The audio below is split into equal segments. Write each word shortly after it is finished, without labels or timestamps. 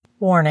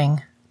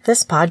Warning.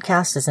 This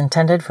podcast is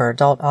intended for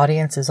adult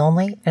audiences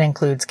only and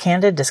includes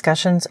candid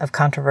discussions of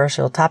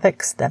controversial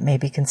topics that may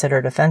be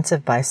considered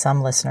offensive by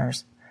some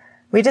listeners.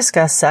 We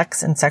discuss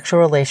sex and sexual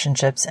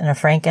relationships in a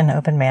frank and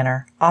open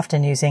manner,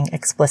 often using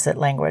explicit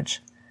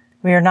language.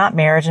 We are not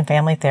marriage and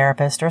family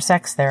therapist or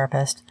sex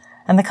therapist,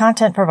 and the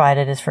content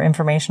provided is for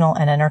informational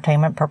and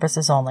entertainment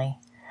purposes only.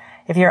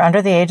 If you're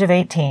under the age of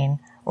 18,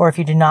 or if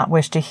you do not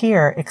wish to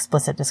hear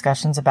explicit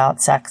discussions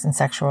about sex and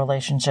sexual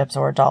relationships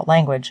or adult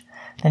language,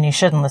 then you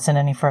shouldn't listen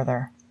any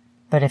further.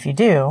 But if you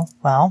do,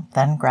 well,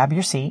 then grab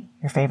your seat,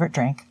 your favorite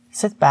drink,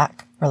 sit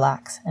back,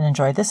 relax, and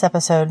enjoy this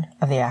episode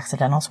of The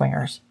Accidental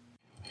Swingers.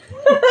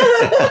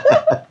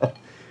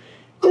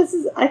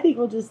 I think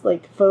we'll just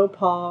faux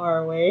pas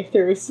our way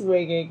through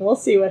swinging. We'll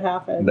see what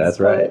happens. That's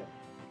right.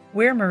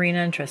 We're Marina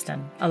and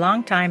Tristan, a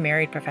longtime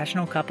married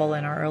professional couple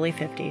in our early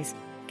 50s.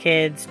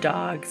 Kids,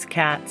 dogs,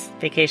 cats,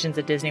 vacations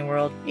at Disney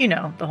World, you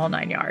know, the whole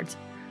 9 yards.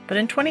 But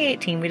in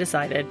 2018, we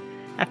decided,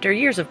 after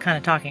years of kind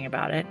of talking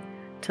about it,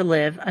 to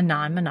live a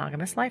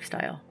non-monogamous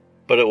lifestyle.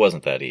 But it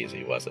wasn't that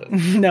easy, was it?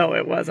 No,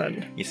 it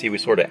wasn't. You see, we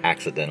sort of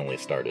accidentally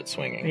started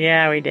swinging.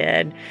 Yeah, we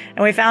did.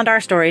 And we found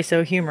our story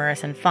so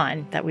humorous and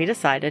fun that we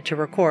decided to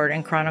record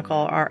and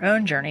chronicle our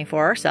own journey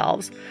for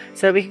ourselves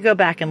so we could go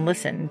back and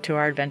listen to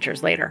our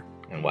adventures later.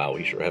 And wow,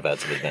 we sure have had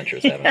some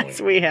adventures, haven't we?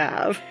 Yes, we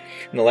have.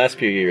 In the last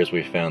few years,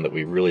 we've found that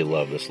we really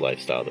love this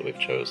lifestyle that we've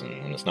chosen.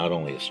 And it's not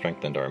only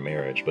strengthened our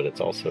marriage, but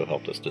it's also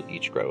helped us to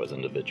each grow as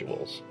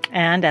individuals.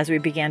 And as we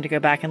began to go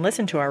back and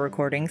listen to our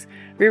recordings,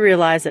 we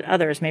realized that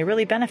others may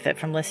really benefit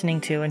from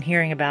listening to and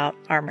hearing about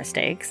our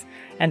mistakes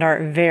and our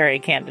very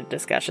candid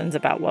discussions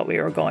about what we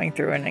were going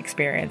through and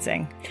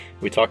experiencing.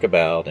 We talk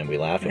about and we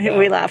laugh about.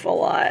 We laugh a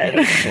lot.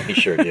 Yeah, we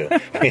sure do.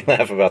 We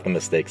laugh about the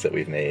mistakes that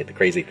we've made, the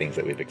crazy things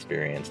that we've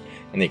experienced,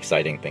 and the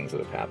exciting things that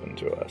have happened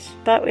to us.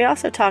 But we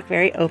also talk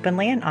very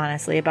openly and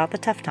honestly about the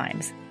tough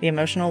times, the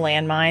emotional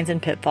landmines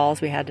and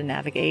pitfalls we had to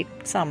navigate,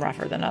 some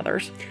rougher than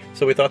others.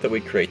 So we thought that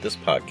we'd create this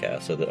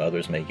podcast so that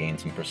others may gain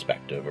some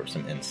perspective or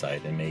some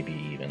insight and maybe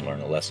even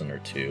learn a lesson or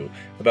two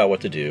about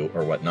what to do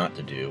or what not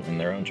to do in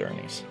their own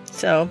journeys.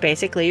 So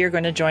basically, you're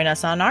going to join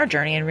us on our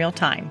journey in real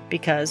time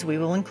because we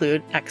will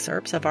include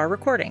excerpts of our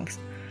recordings.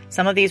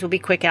 Some of these will be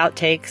quick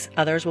outtakes,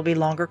 others will be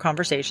longer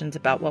conversations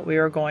about what we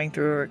were going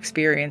through or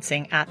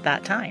experiencing at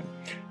that time.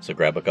 So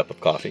grab a cup of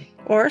coffee.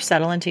 Or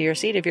settle into your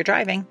seat if you're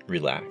driving.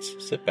 Relax,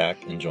 sit back,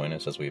 and join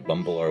us as we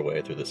bumble our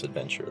way through this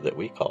adventure that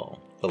we call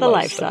the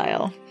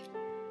lifestyle.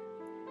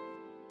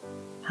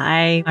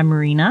 Hi, I'm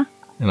Marina.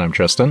 And I'm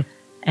Tristan.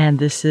 And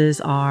this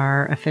is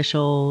our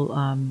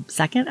official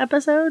second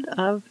episode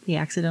of The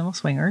Accidental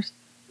Swingers.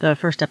 The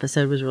first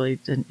episode was really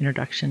an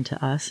introduction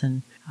to us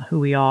and who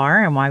we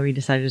are and why we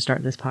decided to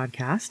start this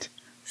podcast.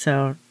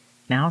 So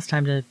now it's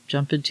time to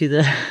jump into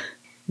the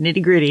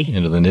nitty-gritty.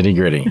 Into the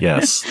nitty-gritty,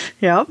 yes.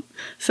 Yep.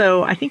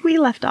 So I think we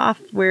left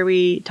off where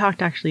we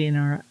talked actually in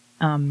our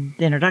the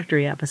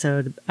introductory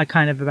episode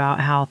kind of about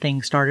how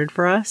things started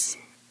for us.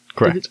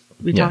 Correct.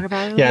 We talk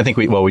about it? Yeah, I think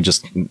we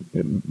just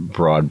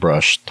broad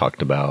brush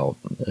talked about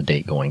a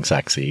date going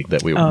sexy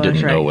that we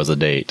didn't know was a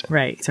date.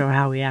 Right. So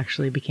how we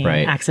actually became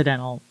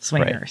accidental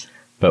swingers. Right.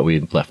 But we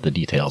left the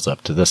details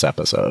up to this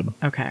episode.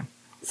 Okay.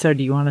 So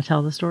do you want to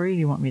tell the story or do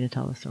you want me to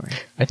tell the story?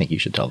 I think you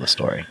should tell the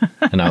story.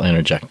 And I'll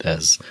interject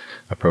as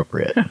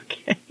appropriate.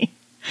 Okay.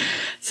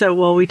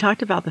 So, we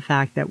talked about the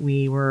fact that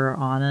we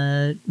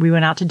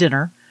went out to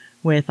dinner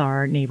with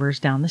our neighbors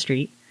down the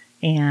street.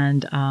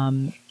 And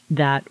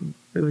that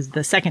it was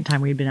the second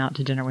time we'd been out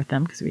to dinner with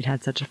them because we'd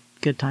had such a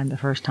good time the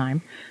first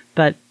time.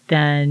 But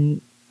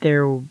then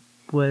there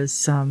was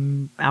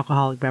some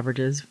alcoholic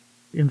beverages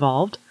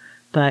involved,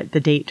 but the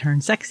date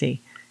turned sexy.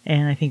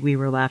 And I think we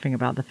were laughing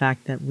about the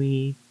fact that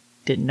we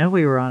didn't know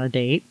we were on a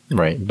date.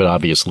 Right. But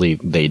obviously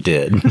they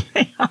did.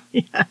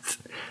 Yes.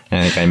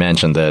 And I think I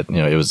mentioned that,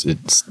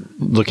 it's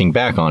looking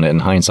back on it in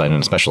hindsight,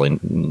 and especially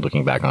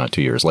looking back on it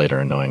 2 years later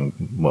and knowing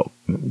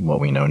what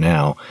we know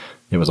now,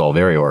 it was all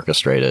very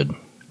orchestrated.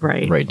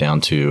 Right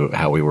down to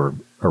how we were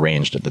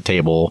arranged at the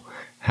table,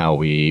 how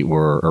we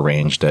were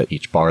arranged at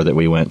each bar that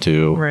we went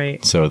to.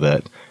 Right. So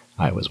that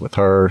I was with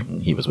her,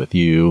 he was with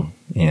you,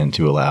 and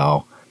to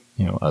allow,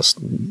 us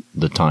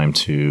the time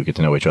to get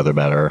to know each other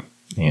better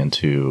and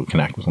to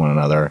connect with one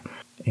another.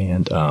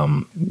 And,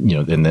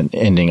 and then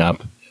ending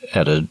up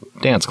at a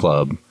dance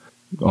club,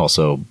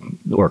 also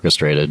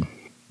orchestrated,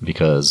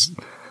 because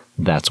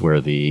that's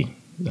where the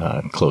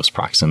close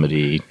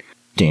proximity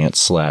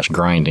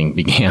dance/grinding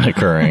began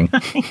occurring.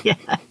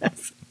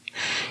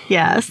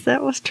 Yes,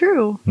 that was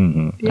true.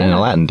 Mm-hmm. Yeah. And a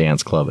Latin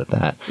dance club at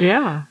that.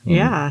 Yeah,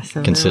 yeah.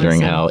 So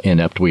considering how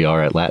inept we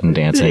are at Latin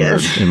dancing,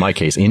 yes. Or in my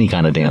case, any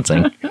kind of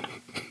dancing.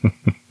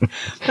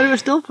 But it was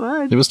still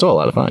fun. It was still a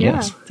lot of fun,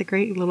 yes. It's a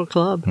great little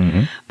club.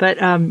 Mm-hmm.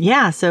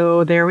 But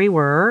so there we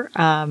were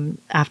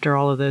after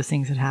all of those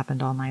things had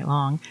happened all night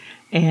long.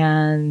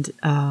 And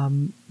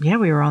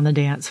we were on the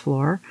dance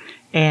floor.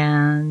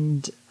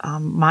 And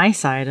my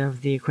side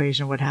of the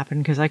equation, what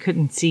happened, because I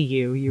couldn't see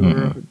you. You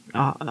were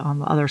on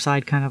the other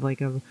side, kind of like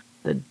of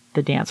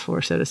the dance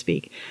floor, so to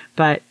speak.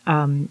 But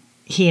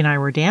he and I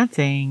were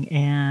dancing,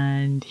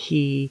 and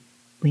he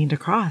leaned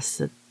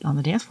across on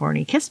the dance floor and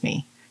he kissed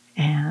me.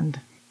 And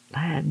I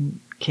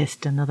hadn't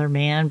kissed another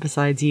man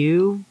besides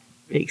you,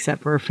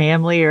 except for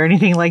family or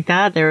anything like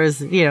that. There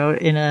was,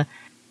 in a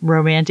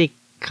romantic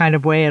kind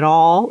of way at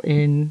all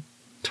in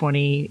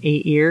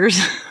 28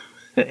 years,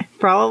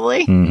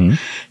 probably. Mm-hmm.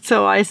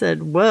 So I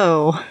said,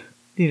 whoa,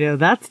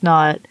 that's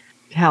not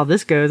how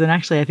this goes. And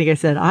actually, I think I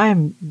said,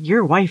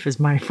 your wife is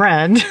my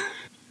friend.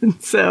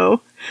 And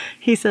so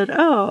he said,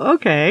 oh,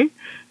 okay.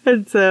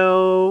 And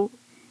so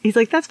he's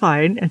like, that's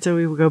fine. And so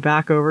we would go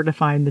back over to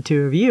find the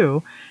two of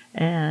you.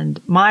 And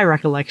my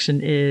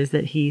recollection is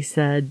that he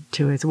said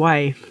to his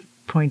wife,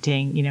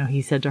 pointing,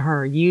 he said to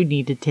her, you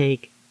need to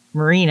take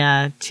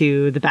Marina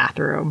to the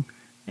bathroom.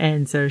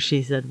 And so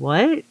she said,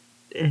 what?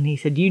 And he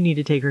said, you need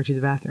to take her to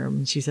the bathroom.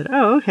 And she said,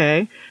 oh,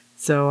 okay.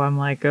 So I'm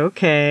like,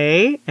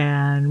 okay.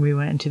 And we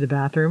went into the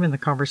bathroom and the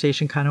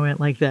conversation kind of went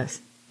like this.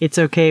 It's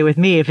okay with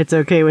me if it's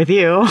okay with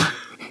you.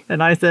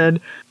 And I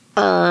said,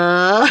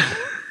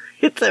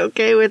 it's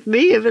okay with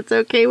me if it's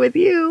okay with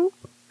you.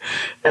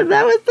 And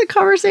that was the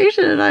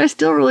conversation. And I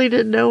still really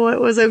didn't know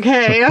what was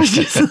okay. I was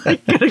just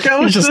like, going to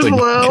go with the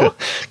flow.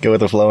 Go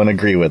with the flow and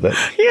agree with it.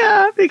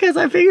 Yeah, because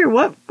I figured,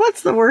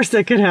 what's the worst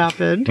that could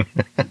happen?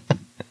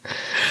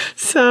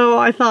 So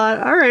I thought,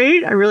 all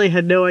right, I really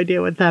had no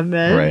idea what that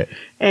meant. Right.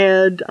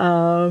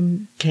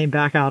 And came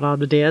back out on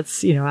the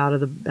dance, out of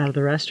the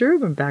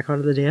restroom and back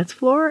onto the dance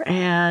floor.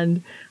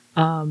 And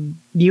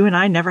you and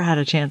I never had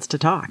a chance to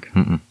talk.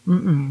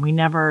 We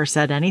never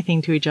said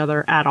anything to each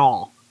other at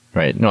all.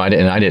 Right. No, I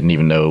didn't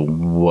even know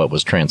what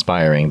was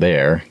transpiring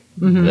there.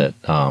 Mm-hmm. That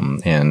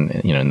and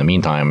in the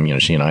meantime,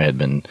 she and I had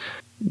been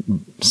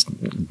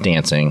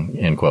dancing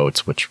in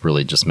quotes, which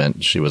really just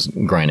meant she was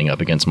grinding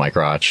up against my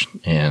crotch,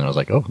 and I was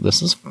like, "Oh,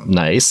 this is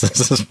nice.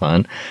 This is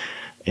fun."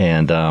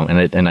 And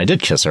I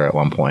did kiss her at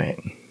one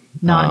point,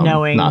 not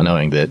knowing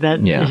that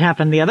it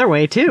happened the other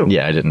way too.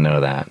 Yeah, I didn't know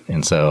that,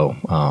 and so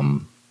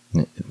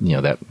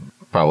that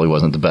probably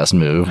wasn't the best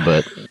move,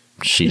 but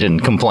she didn't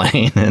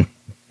complain.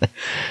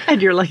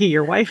 And you're lucky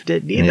your wife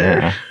didn't either.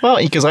 Yeah. Well,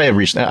 because I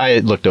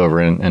had looked over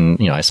and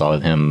I saw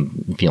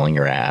him feeling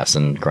your ass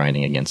and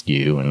grinding against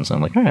you. And so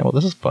I'm like, all right, well,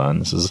 this is fun.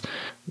 This is,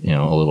 a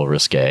little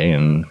risque,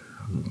 and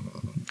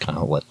kind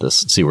of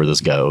see where this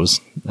goes.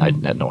 I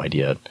had no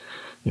idea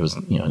it was,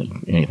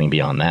 anything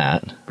beyond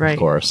that, right. Of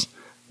course.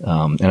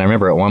 And I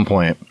remember at one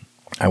point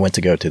I went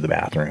to go to the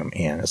bathroom,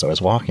 and as I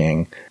was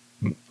walking,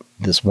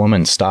 this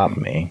woman stopped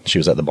me. She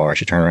was at the bar.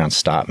 She turned around,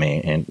 stopped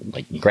me,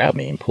 and grabbed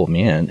me and pulled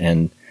me in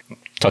and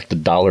tucked a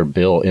dollar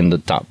bill in the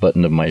top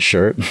button of my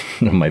shirt,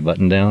 of my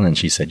button down, and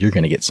she said, "You're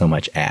going to get so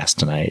much ass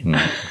tonight." And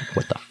I'm like,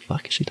 what the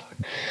fuck is she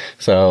talking?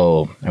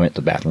 So I went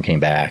to the bathroom, came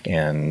back,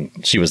 and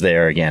she was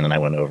there again, and I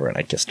went over and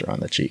I kissed her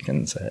on the cheek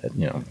and said,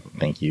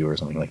 "Thank you," or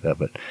something like that.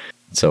 But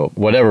so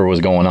whatever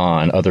was going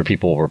on, other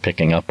people were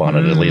picking up on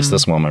it. At least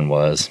this woman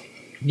was.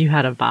 You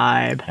had a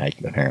vibe.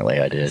 Apparently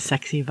I did.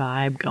 Sexy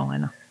vibe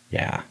going.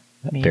 Yeah.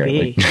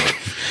 Maybe.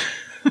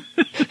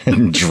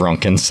 Apparently.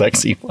 Drunken,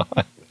 sexy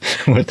vibe.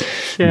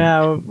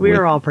 We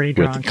were all pretty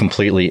drunk. With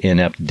completely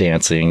inept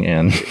dancing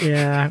and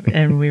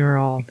and we were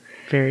all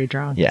very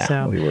drunk. Yeah,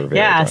 so, we were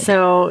very drunk.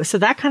 So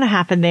that kind of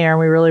happened there, and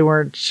we really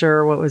weren't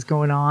sure what was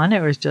going on.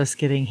 It was just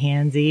getting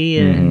handsy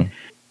and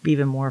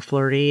even more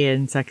flirty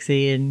and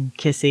sexy and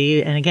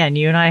kissy. And again,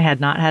 you and I had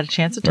not had a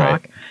chance to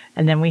talk, right.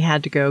 And then we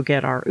had to go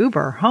get our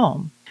Uber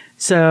home.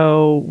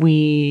 So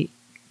we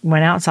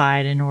went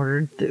outside and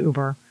ordered the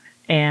Uber,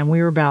 and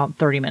we were about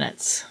 30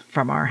 minutes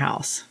from our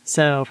house,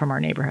 so from our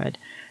neighborhood.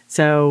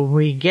 So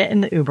we get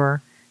in the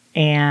Uber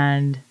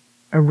and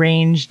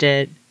arranged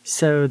it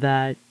so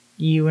that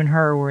you and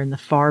her were in the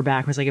far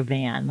back. It was like a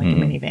van, like a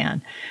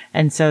minivan.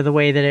 And so the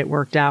way that it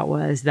worked out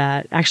was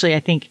that actually I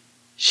think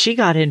she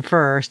got in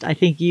first. I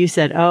think you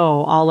said,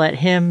 "Oh, I'll let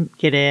him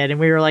get in." And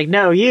we were like,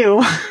 "No,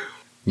 you."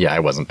 Yeah, I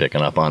wasn't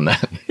picking up on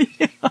that.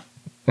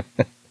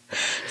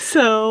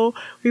 So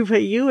we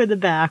put you in the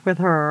back with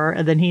her,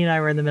 and then he and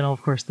I were in the middle.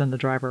 Of course, then the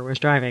driver was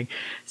driving.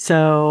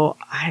 So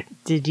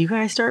did you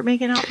guys start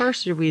making out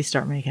first, or did we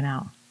start making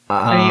out?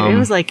 I mean, it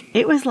was like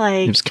it was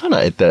kind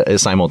of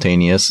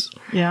simultaneous.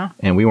 Yeah.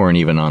 And we weren't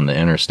even on the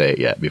interstate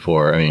yet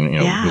before. I mean,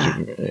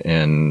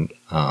 and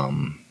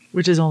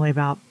which is only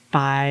about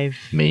 5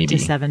 maybe to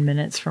 7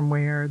 minutes from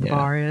where the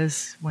bar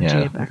is once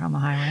you get back on the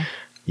highway.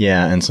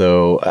 Yeah, and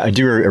so I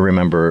do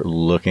remember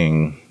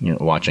looking,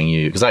 watching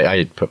you, because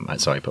I put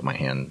my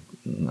hand,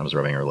 I was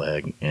rubbing her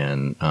leg,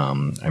 and I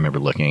remember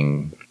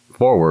looking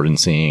forward and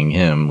seeing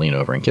him lean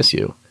over and kiss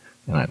you,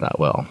 and I thought,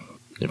 well,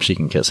 if she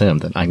can kiss him,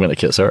 then I'm going to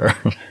kiss her.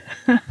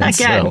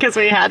 Again, because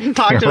we hadn't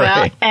talked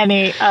about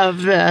any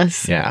of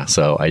this. Yeah,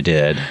 so I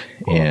did,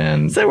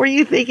 and so were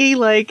you thinking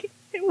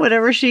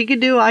whatever she could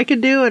do, I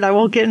could do, and I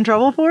won't get in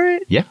trouble for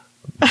it? Yeah,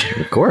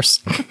 of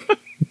course.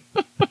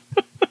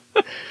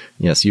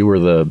 Yes, you were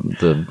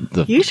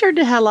the. You sure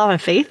did have a lot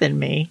of faith in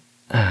me.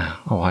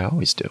 Oh, I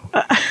always do.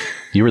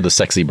 You were the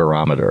sexy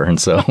barometer, and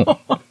so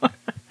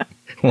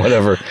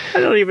whatever.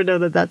 I don't even know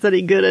that that's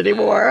any good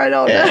anymore. I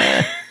don't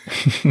know.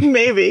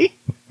 Maybe.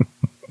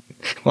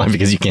 Why?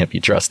 Because you can't be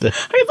trusted.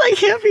 I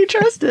can't be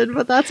trusted,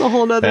 but that's a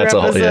whole nother That's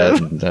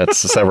episode. that's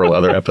several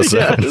other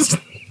episodes.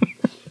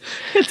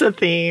 It's a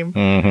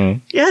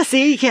theme. Yeah,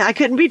 see, I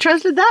couldn't be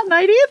trusted that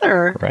night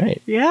either.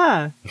 Right.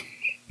 Yeah.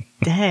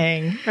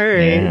 Dang. All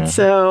right.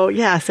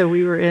 Yeah. So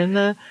we were in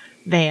the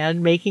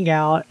van making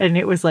out, and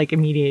it was like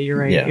immediate. You're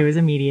right. Yeah. It was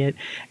immediate.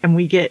 And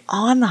we get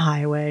on the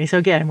highway. So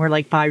again, we're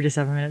like 5 to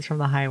 7 minutes from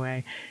the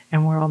highway,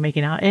 and we're all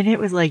making out. And it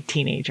was like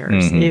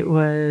teenagers. It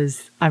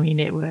was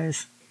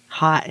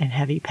hot and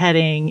heavy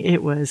petting.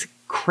 It was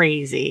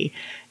crazy.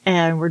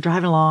 And we're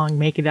driving along,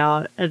 making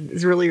out, and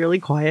it's really, really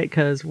quiet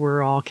because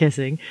we're all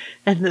kissing.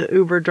 And the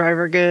Uber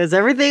driver goes,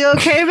 "Everything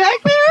okay back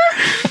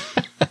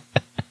there?"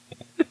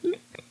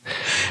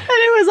 And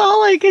it was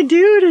all like a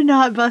dude and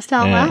not bust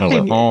out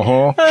laughing.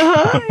 I was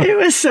like, It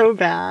was so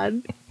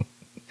bad.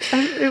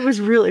 It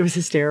was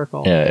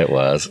hysterical. Yeah, it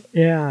was.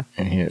 Yeah.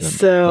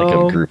 So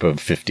like a group of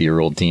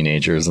 50-year-old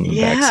teenagers in the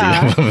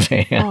backseat of a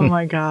van. Oh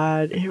my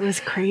God. It was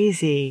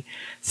crazy.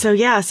 So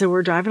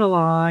we're driving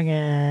along,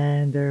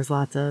 and there's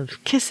lots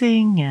of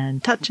kissing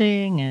and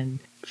touching and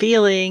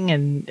feeling,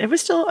 and it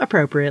was still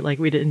appropriate. Like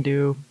we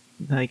didn't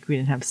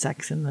have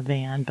sex in the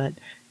van, but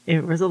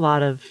it was a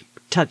lot of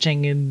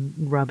touching and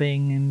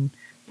rubbing and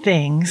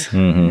things.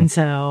 And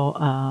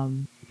so,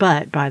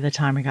 but by the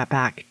time we got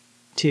back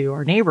to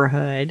our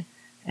neighborhood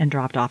and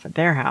dropped off at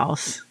their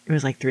house, it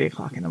was like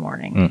 3:00 in the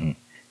morning,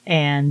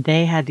 and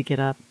they had to get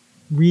up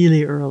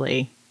really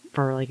early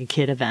for like a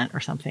kid event or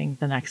something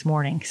the next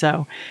morning.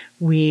 So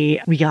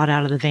we got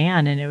out of the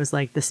van, and it was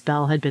like the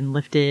spell had been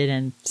lifted,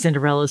 and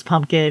Cinderella's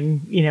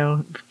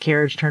pumpkin,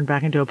 carriage turned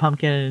back into a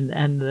pumpkin,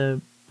 and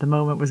the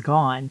moment was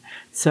gone.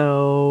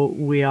 So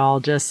we all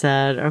just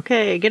said,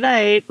 "Okay, good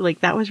night.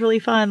 Like, that was really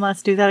fun.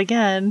 Let's do that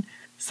again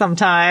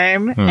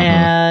sometime."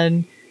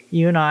 And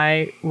you and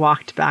I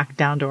walked back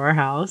down to our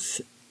house.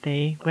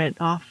 They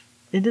went off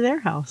into their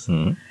house.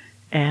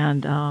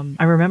 And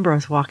I remember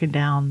us walking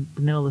down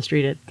the middle of the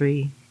street at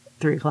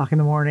 3:00 in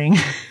the morning.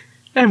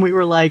 And we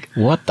were like,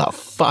 what the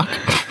fuck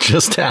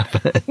just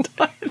happened?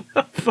 What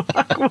the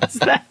fuck was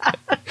that?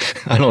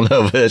 I don't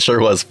know, but it sure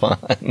was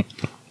fun.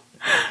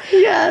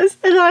 Yes.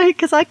 And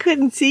because I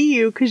couldn't see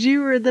you because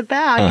you were in the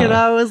back. And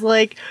I was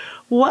like,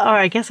 what? Or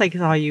I guess I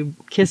saw you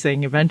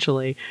kissing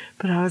eventually.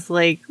 But I was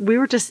like,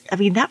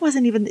 that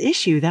wasn't even the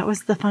issue. That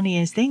was the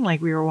funniest thing.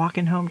 Like, we were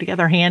walking home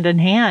together hand in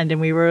hand,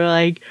 and we were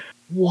like,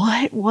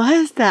 what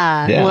was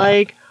that? Yeah.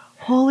 Like,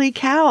 holy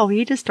cow,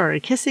 he just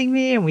started kissing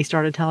me, and we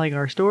started telling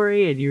our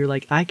story, and you were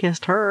like, I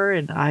kissed her,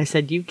 and I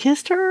said you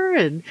kissed her,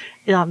 and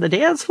on the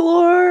dance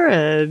floor,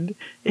 and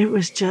it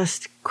was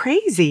just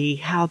crazy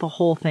how the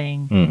whole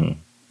thing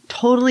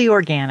totally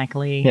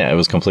organically. Yeah, it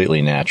was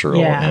completely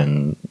natural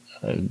and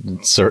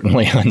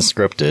certainly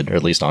unscripted, or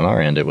at least on our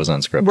end, it was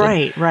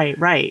unscripted.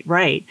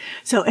 Right.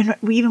 So, and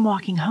we even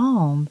walking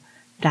home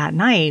that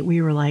night,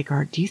 we were like,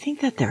 do you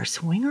think that they're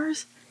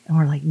swingers? And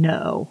we're like,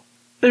 no.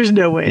 There's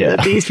no way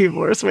that these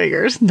people are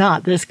swingers.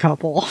 Not this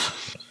couple.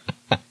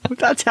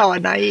 That's how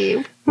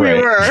naive we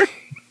were.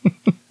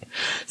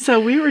 So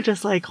we were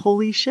just like,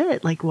 holy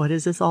shit. Like, what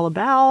is this all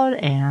about?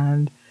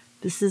 And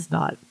this is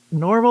not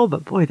normal,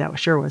 but boy, that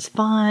sure was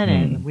fun.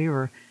 And we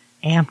were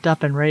amped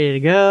up and ready to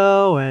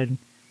go. And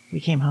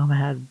we came home and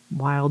had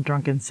wild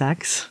drunken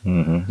sex.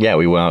 Yeah,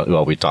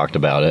 we talked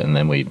about it, and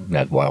then we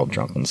had wild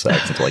drunken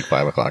sex until like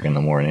 5:00 in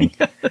the morning.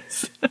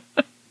 Yes.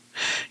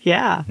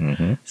 Yeah.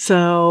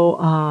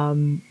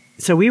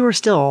 So we were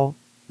still,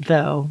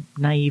 though,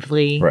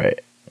 naively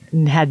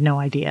had no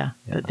idea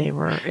that they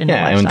were in the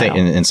lifestyle.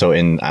 And so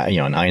in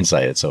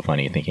hindsight, it's so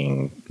funny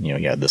thinking,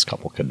 this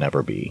couple could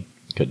never be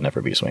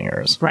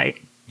swingers, right?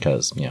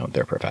 Because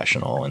they're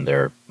professional and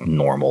they're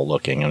normal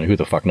looking, and who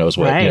the fuck knows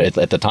what?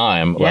 At the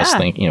time, us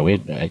thinking, we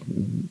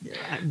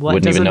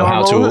wouldn't even know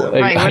how to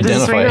identify. What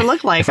does a swinger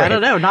look like? I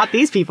don't know. Not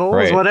these people.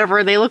 It was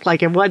whatever they look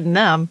like. It wasn't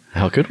them.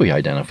 How could we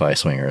identify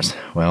swingers?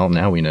 Well,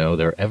 now we know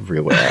they're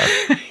everywhere.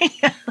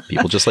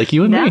 People just like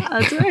you and me.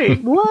 That's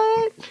right.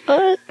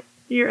 What?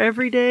 Your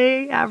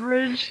everyday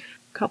average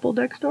couple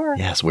next door.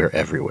 Yes, we're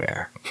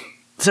everywhere.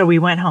 So we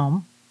went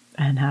home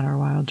and had our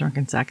wild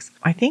drunken sex.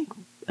 I think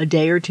a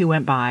day or two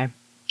went by,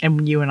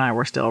 and you and I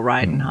were still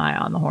riding high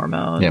on the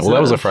hormones. Yeah, well,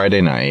 that was a Friday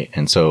night,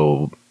 and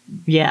so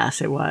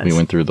yes, it was. We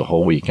went through the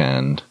whole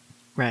weekend.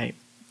 Right.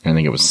 I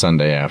think it was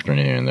Sunday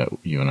afternoon that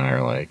you and I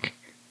are like,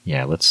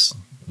 yeah, let's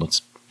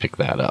pick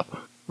that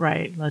up.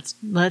 Right.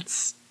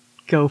 Let's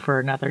go for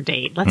another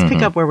date. Let's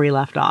pick up where we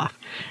left off.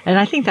 And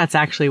I think that's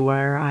actually what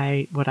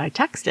I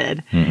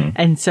texted.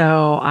 And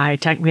so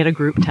we had a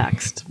group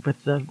text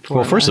with the four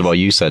Well, of first us. of all,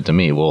 you said to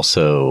me, well,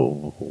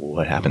 so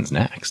what happens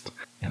next?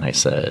 And I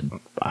said,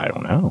 I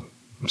don't know.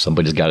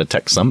 Somebody's got to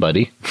text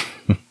somebody.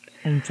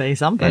 And say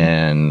something.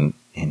 And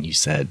you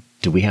said,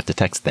 do we have to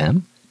text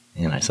them?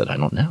 And I said, I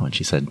don't know. And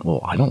she said,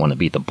 well, I don't want to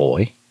be the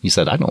boy. You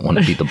said, I don't want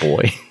to be the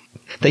boy.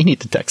 They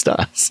need to text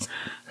us.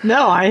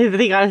 No, I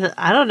think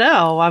I don't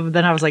know.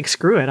 Then I was like,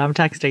 screw it. I'm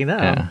texting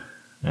them.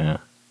 Yeah.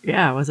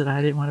 Yeah. Was it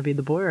I didn't want to be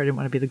the boy or I didn't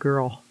want to be the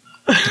girl?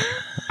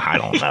 I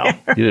don't know.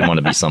 You didn't want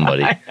to be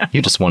somebody.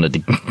 You just wanted to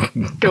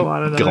Go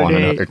on another go on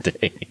date. another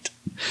date.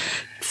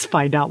 Let's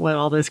find out what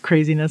all this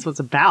craziness was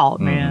about,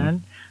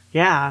 man.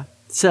 Yeah.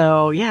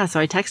 So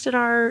I texted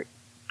our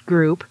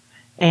group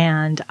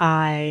and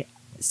I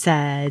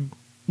said,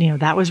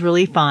 that was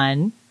really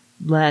fun.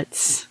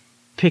 Let's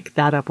pick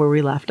that up where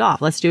we left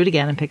off. Let's do it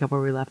again and pick up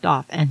where we left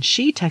off. And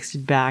she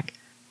texted back,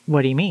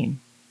 what do you mean?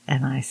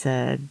 And I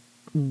said,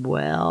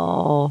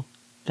 well,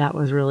 that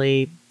was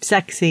really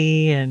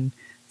sexy. And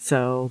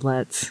so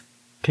let's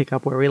pick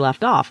up where we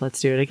left off. Let's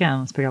do it again.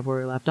 Let's pick up where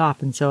we left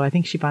off. And so I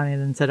think she finally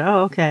then said,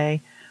 oh,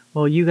 okay.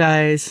 Well, you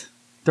guys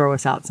throw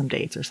us out some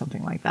dates or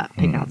something like that.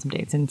 Pick out some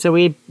dates. And so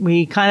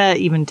we kind of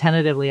even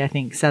tentatively, I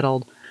think,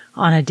 settled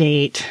on a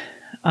date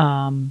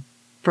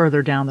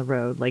further down the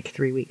road, like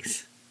 3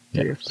 weeks.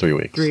 3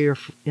 weeks.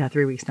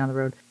 3 weeks down the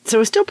road. So it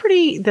was still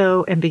pretty,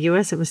 though,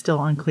 ambiguous. It was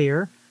still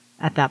unclear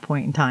at that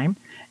point in time.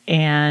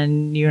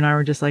 And you and I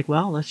were just like,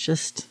 well, let's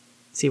just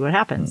see what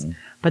happens.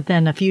 But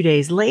then a few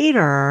days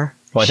later...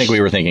 Well, I think we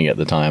were thinking at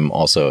the time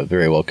also it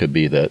very well could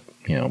be that,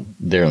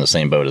 they're in the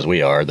same boat as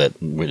we are, that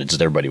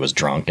just everybody was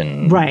drunk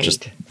and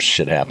just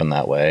shit happened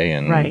that way.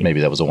 And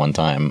maybe that was a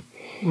one-time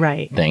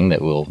thing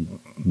that we'll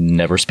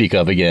never speak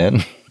of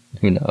again.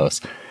 Who knows?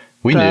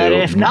 We but knew.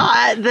 If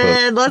not,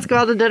 then let's go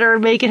out to dinner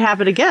and make it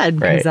happen again.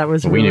 Because that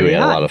was really we knew we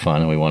had hot. a lot of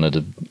fun and we wanted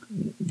to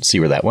see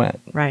where that went.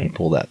 Right.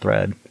 Pull that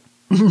thread.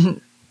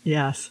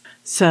 Yes.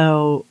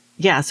 So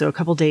a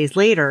couple days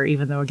later,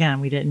 even though, again,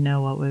 we didn't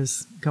know what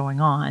was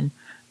going on,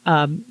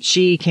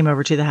 she came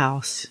over to the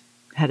house,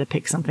 had to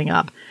pick something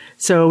up.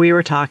 So we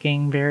were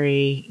talking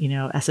very,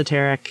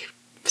 esoteric,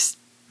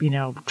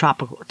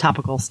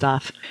 topical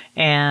stuff.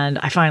 And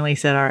I finally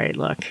said, all right,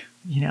 look,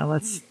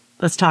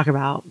 let's talk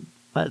about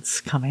what's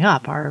coming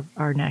up,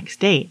 our next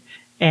date.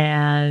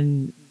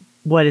 And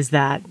what does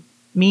that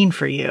mean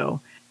for you?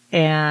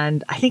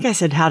 And I think I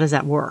said, how does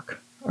that work?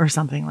 Or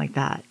something like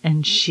that.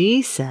 And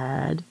she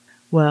said,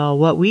 well,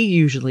 what we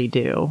usually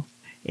do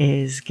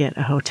is get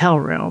a hotel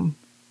room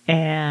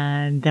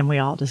and then we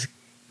all just,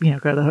 go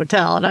to the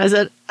hotel. And I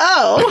said,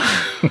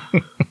 oh,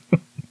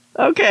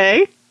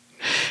 okay.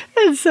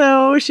 And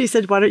so she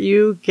said, why don't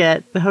you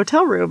get the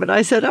hotel room? And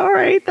I said, all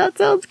right, that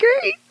sounds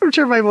great. I'm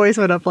sure my voice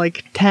went up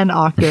like 10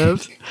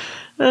 octaves.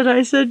 And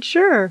I said,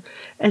 sure.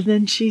 And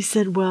then she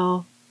said,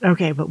 well,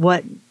 okay, but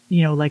what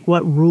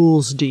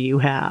rules do you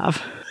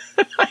have?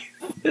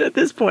 At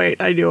this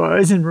point, I knew I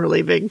was in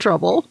really big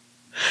trouble.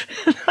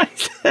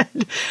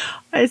 And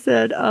I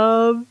said,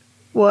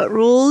 what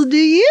rules do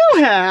you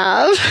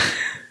have?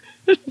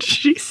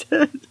 She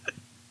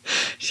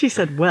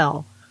said,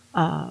 well,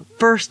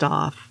 first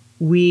off,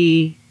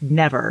 we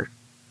never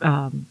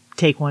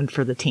take one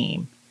for the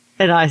team.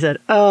 And I said,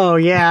 oh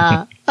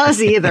yeah,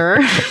 us either.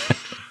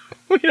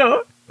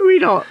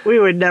 We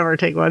would never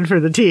take one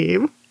for the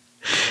team.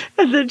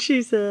 And then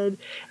she said,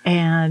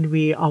 and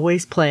we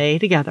always play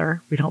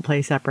together. We don't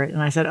play separate. And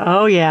I said,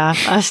 oh yeah,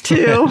 us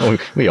too.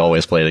 We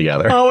always play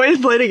together. Always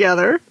play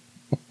together.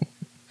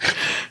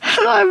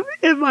 And I'm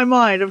in my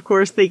mind, of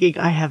course, thinking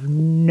I have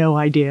no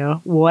idea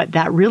what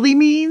that really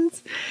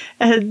means.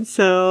 And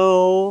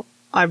so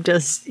I'm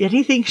just,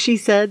 anything she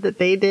said that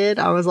they did,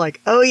 I was like,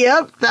 oh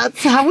yep,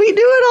 that's how we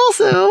do it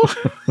also.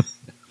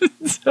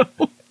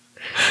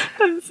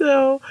 And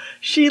so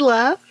she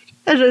left.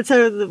 And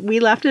so we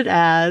left it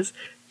as,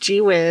 gee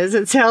whiz,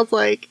 it sounds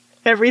like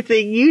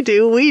everything you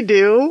do, we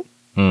do.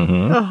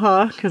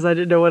 Because I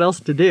didn't know what else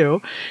to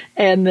do.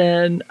 And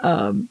then,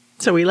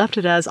 so we left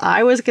it as,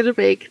 I was going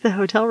to make the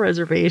hotel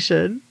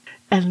reservation.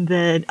 And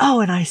then,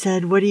 and I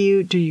said, do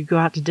you go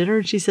out to dinner?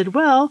 And she said,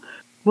 well,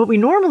 what we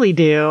normally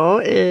do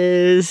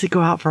is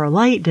go out for a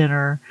light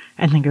dinner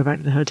and then go back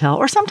to the hotel.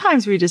 Or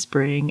sometimes we just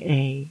bring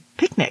a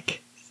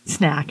picnic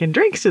snack and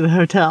drinks to the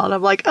hotel. And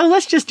I'm like, oh,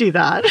 let's just do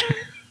that.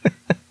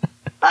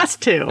 Us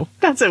too.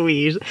 That's what we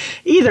usually,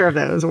 either of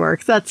those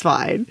works. That's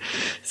fine.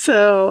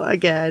 So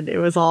again, I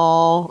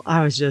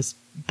was just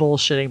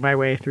bullshitting my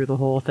way through the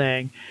whole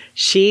thing.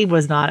 She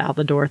was not out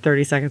the door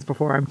 30 seconds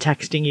before I'm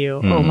texting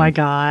you. Oh my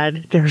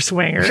God, they're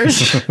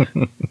swingers.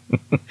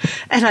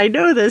 And I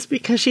know this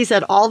because she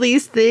said all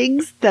these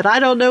things that I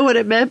don't know what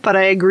it meant, but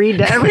I agreed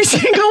to every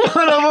single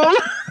one of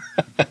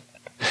them.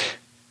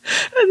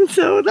 And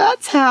so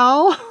that's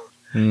how,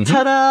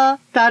 ta-da,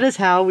 that is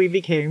how we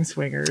became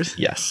swingers.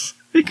 Yes.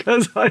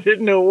 Because I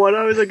didn't know what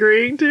I was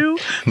agreeing to,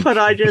 but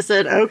I just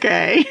said,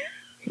 okay.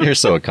 You're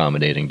so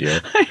accommodating,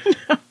 dear. I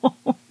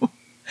know.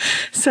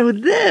 So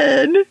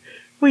then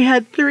we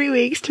had 3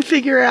 weeks to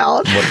figure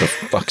out what the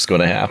fuck's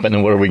going to happen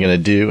and what are we going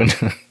to do?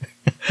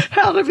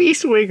 How to be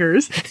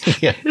swingers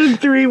in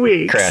 3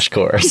 weeks. Crash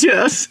course.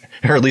 Yes.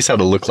 Or at least how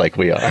to look like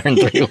we are in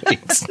 3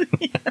 weeks.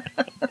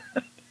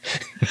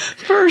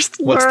 First,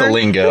 what's the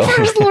lingo?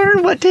 First,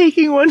 learn what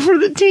taking one for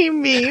the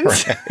team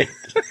means. Right.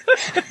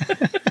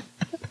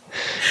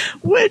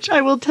 Which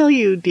I will tell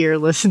you, dear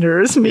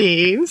listeners,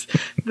 means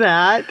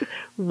that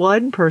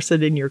one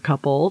person in your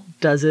couple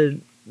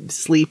doesn't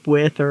sleep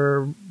with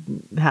or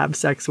have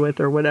sex with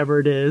or whatever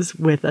it is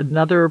with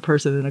another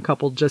person in a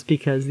couple just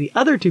because the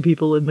other two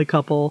people in the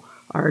couple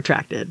are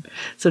attracted.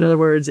 So in other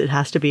words, it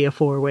has to be a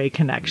 4-way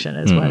connection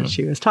is what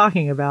she was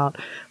talking about.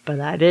 But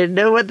I didn't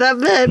know what that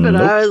meant. But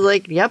I was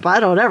like, yep, I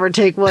don't ever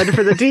take one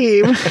for the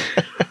team.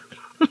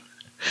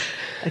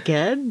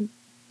 Again,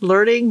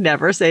 learning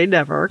never say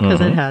never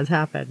because it has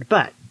happened.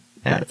 But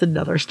that's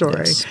another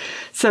story. Yes.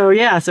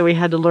 So we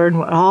had to learn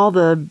what all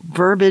the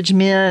verbiage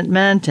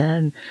meant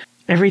and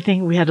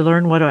everything. We had to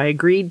learn what I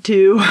agreed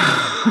to.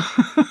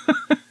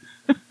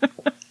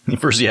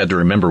 First, you had to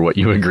remember what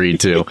you agreed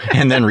to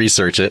and then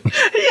research it.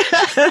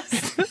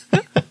 Yes.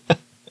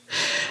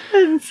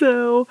 And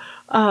so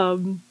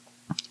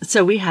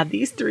we had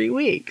these 3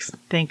 weeks,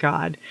 thank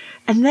God.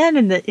 And then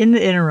in the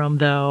interim,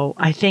 though,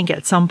 I think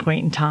at some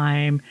point in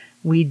time,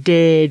 we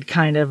did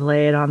kind of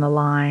lay it on the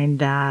line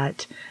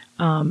that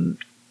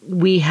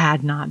we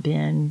had not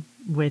been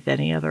with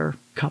any other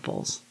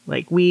couples.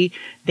 Like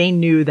they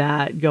knew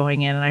that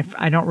going in, and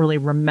I don't really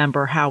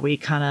remember how we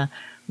kind of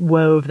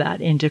wove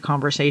that into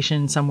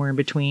conversation somewhere in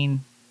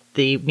between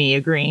me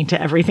agreeing to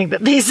everything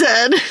that they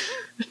said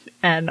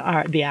and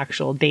the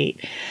actual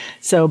date.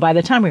 So by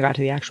the time we got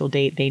to the actual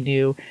date, they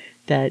knew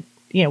that,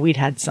 we'd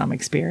had some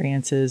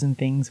experiences and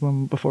things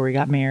before we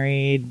got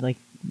married, like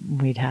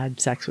we'd had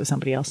sex with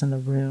somebody else in the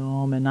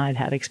room, and I'd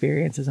had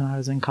experiences when I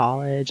was in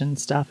college and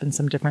stuff and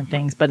some different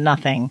things, but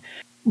nothing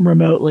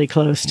remotely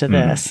close to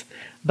this.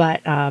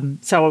 But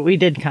so we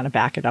did kind of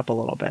back it up a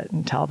little bit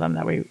and tell them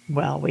that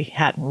we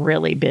hadn't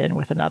really been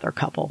with another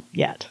couple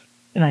yet.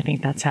 And I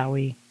think that's how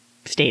we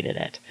stated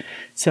it.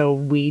 So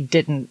we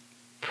didn't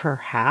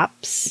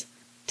perhaps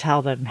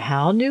tell them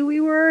how new we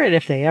were, and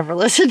if they ever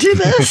listen to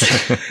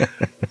this,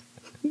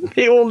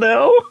 they will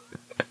know.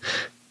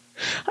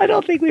 I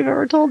don't think we've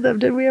ever told them.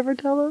 Did we ever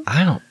tell them?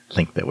 I don't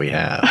think that we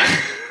have.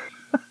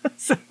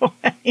 So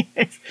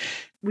anyways,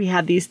 we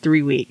had these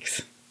 3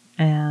 weeks.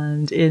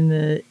 And in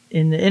the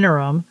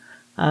interim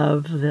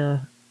of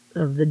the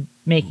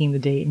making the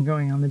date and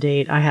going on the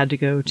date, I had to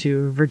go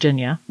to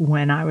Virginia.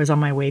 When I was on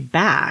my way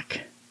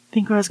back, I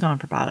think I was gone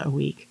for about a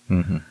week.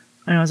 Mm-hmm.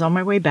 And I was on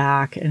my way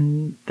back,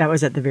 and that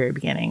was at the very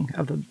beginning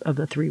of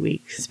the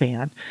 3-week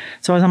span.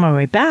 So I was on my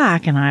way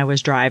back, and I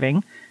was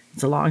driving.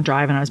 It's a long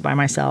drive, and I was by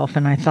myself.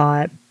 And I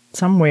thought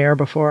somewhere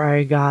before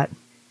I got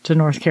to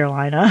North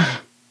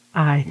Carolina,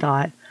 I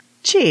thought,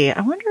 gee,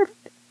 I wonder if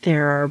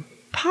there are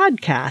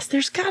podcasts.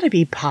 There's got to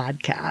be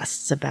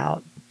podcasts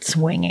about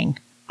swinging.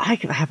 I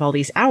have all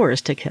these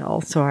hours to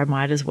kill, so I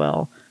might as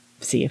well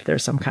see if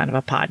there's some kind of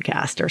a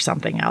podcast or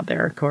something out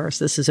there. Of course,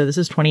 this is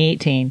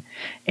 2018,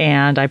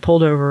 and I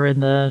pulled over in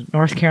the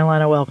North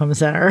Carolina Welcome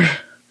Center,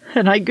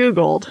 and I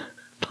Googled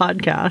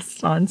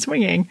podcasts on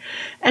swinging,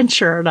 and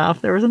sure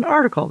enough, there was an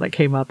article that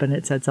came up, and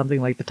it said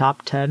something like the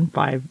top 10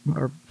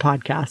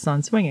 podcasts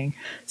on swinging.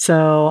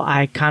 So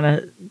I kind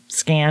of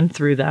scanned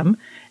through them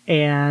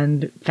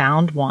and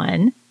found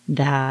one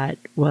that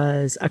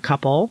was a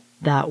couple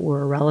that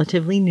were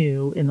relatively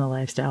new in the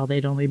lifestyle.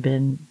 They'd only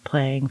been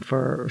playing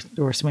or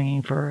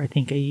swinging for, I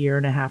think, 1.5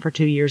 years or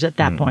 2 years at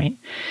that point.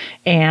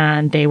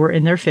 And they were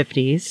in their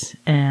 50s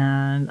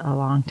and a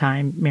long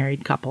time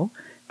married couple.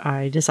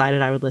 I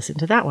decided I would listen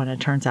to that one. It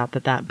turns out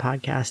that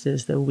podcast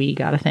is the We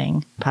Got a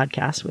Thing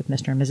podcast with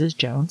Mr. and Mrs.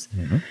 Jones.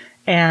 Mm-hmm.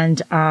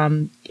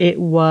 And it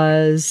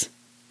was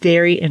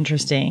very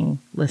interesting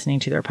listening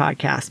to their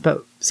podcast.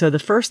 But so the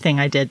first thing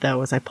I did, though,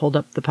 was I pulled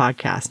up the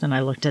podcast and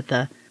I looked at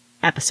the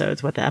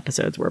episodes, what the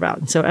episodes were about.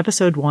 And so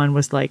episode 1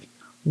 was like,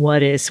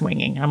 what is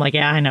swinging? I'm like,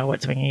 yeah, I know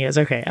what swinging is.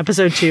 Okay.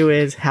 Episode 2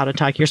 is how to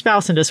talk your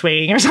spouse into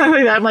swinging or something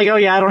like that. I'm like, oh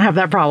yeah, I don't have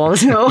that problem.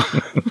 So,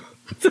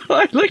 so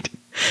I looked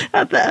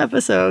at the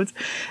episodes,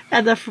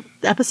 and the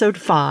episode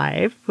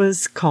 5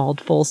 was called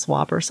Full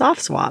Swap or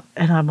Soft Swap.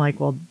 And I'm like,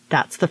 well,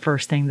 that's the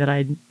first thing that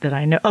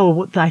I know.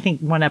 Oh, I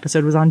think one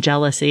episode was on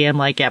jealousy. I'm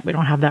like, yep, we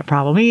don't have that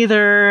problem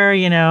either,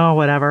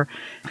 whatever.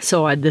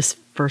 So this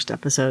first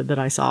episode that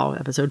I saw,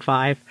 episode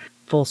 5,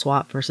 Full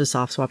Swap versus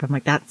Soft Swap, I'm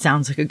like, that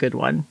sounds like a good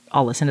one.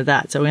 I'll listen to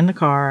that. So in the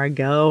car, I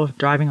go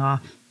driving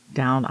off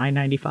down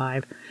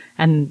I-95,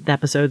 and the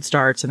episode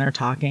starts, and they're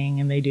talking,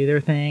 and they do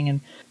their thing,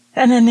 and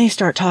then they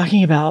start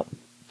talking about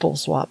full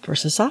swap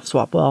versus soft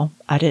swap. Well,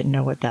 I didn't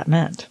know what that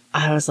meant.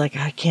 I was like,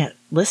 I can't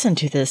listen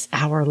to this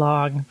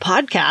hour-long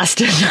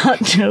podcast and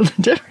not know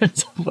the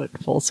difference of what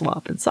full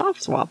swap and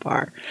soft swap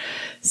are.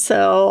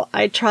 So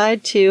I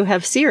tried to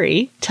have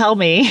Siri tell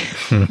me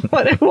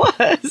what it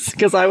was,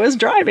 because I was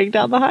driving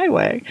down the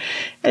highway,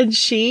 and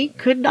she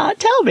could not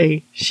tell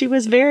me. She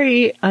was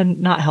very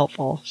not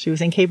helpful. She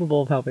was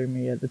incapable of helping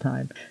me at the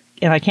time.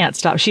 And I can't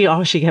stop. She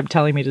kept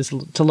telling me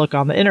to look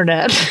on the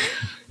internet.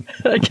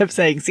 I kept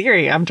saying,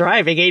 Siri, I'm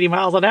driving 80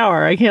 miles an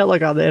hour. I can't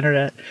look on the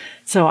internet.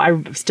 So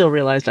I still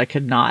realized I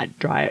could not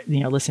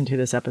listen to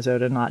this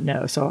episode and not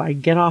know. So I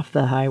get off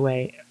the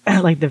highway,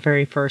 like the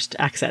very first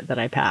exit that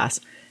I pass,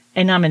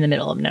 and I'm in the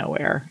middle of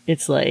nowhere.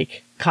 It's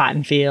like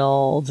cotton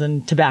fields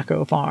and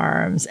tobacco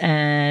farms.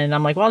 And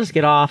I'm like, well, I'll just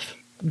get off,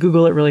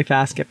 Google it really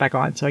fast, get back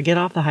on. So I get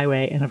off the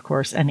highway, and of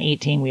course, an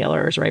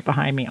 18-wheeler is right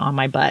behind me on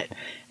my butt.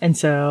 And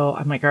so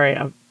I'm like, all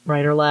right,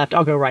 right or left?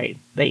 I'll go right.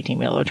 The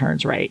 18-wheeler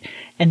turns right.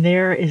 And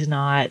there is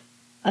not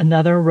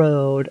another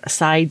road, a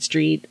side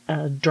street,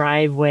 a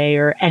driveway,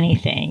 or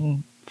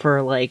anything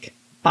for like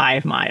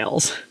 5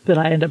 miles that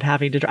I end up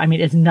having to drive. I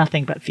mean, it's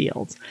nothing but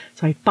fields.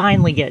 So I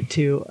finally get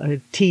to a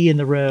T in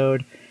the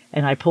road,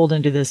 and I pulled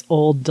into this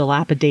old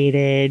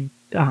dilapidated,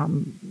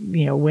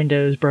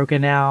 windows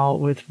broken out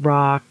with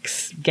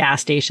rocks,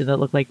 gas station that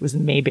looked like it was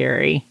in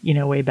Mayberry,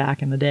 way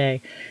back in the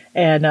day.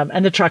 And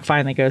the truck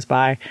finally goes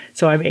by.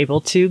 So I'm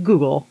able to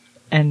Google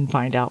and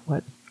find out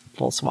what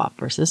full swap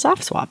versus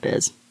soft swap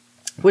is,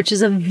 which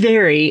is a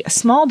very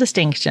small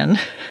distinction,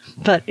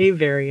 but a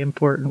very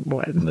important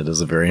one. That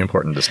is a very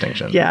important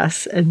distinction.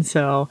 Yes. And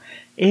so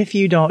if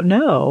you don't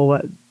know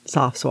what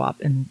soft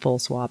swap and full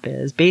swap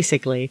is,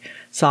 basically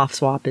soft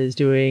swap is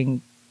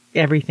doing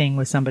everything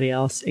with somebody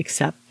else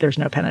except there's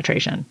no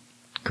penetration.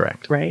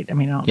 Correct. Right? I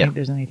mean, I don't think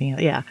there's anything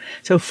else. Yeah.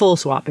 So full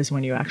swap is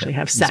when you actually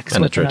have sex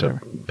with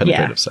another.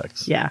 Penetrative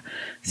sex. Yeah.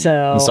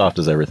 So. And soft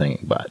is everything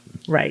but.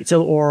 Right.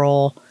 So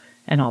oral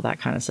and all that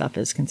kind of stuff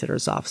is considered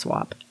soft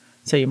swap.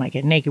 So you might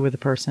get naked with a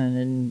person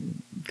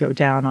and go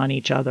down on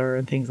each other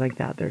and things like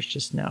that. There's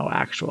just no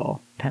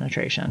actual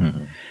penetration.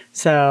 Mm-hmm.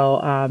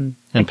 So,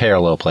 and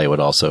parallel play would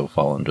also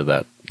fall into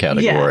that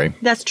category. Yeah,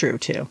 that's true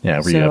too. Yeah,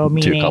 where you have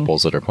two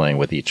couples that are playing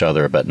with each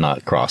other, but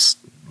not cross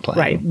playing.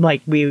 Right.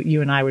 Like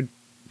you and I would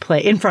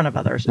play in front of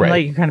others. Right.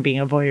 Like you're kind of being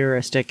a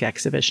voyeuristic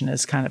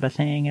exhibitionist kind of a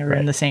thing, or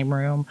in the same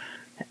room,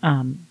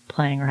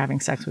 playing or having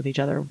sex with each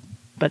other,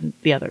 but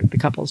the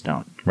couples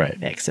don't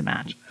mix and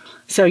match.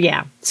 So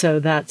so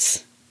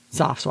that's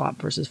soft swap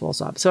versus full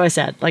swap. So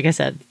like I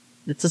said,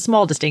 it's a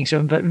small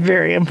distinction, but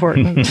very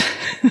important.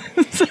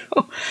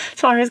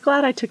 So I was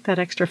glad I took that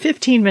extra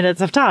 15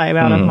 minutes of time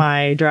out of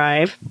my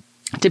drive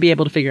to be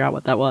able to figure out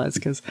what that was,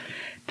 because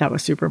that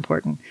was super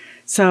important.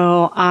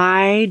 So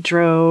I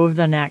drove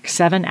the next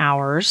 7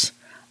 hours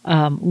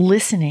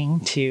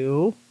listening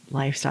to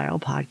Lifestyle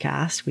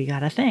Podcast, We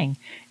Got a Thing.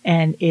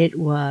 And it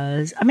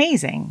was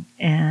amazing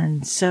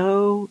and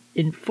so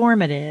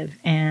informative.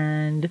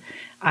 And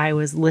I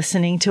was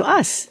listening to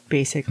us,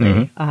 basically.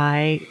 Mm-hmm.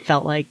 I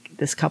felt like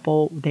this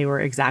couple, they were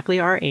exactly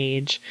our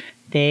age.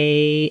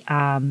 They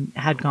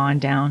had gone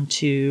down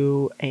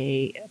to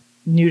a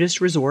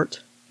nudist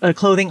resort, a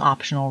clothing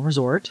optional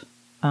resort.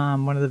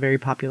 One of the very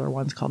popular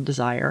ones called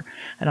Desire.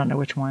 I don't know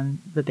which one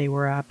that they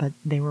were at, but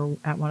they were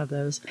at one of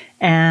those.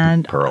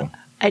 And Pearl.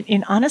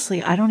 And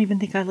honestly, I don't even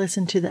think I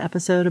listened to the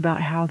episode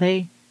about how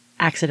they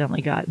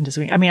accidentally got into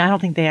swing. I mean, I don't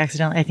think they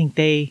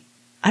accidentally.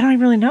 I don't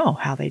even really know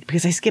how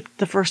because I skipped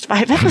the first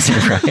 5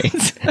 episodes.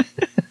 Right.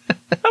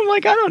 I'm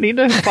like, I don't need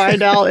to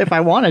find out if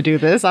I want to do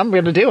this. I'm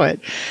going to do it.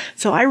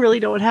 So I really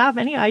don't have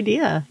any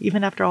idea,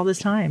 even after all this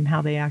time,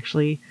 how they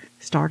actually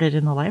started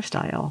in the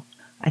lifestyle.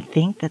 I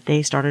think that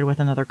they started with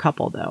another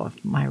couple, though,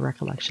 if my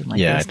recollection.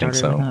 They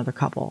started with another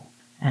couple.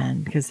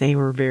 And because they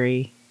were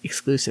very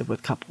exclusive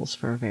with couples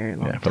for a very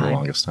long time. Yeah, for the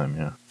longest time,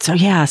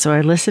 yeah. So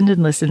I listened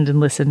and listened and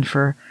listened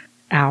for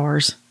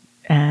hours,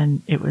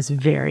 and it was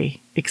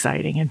very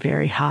exciting and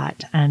very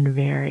hot and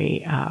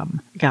very,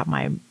 got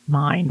my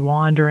mind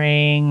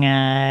wandering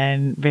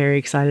and very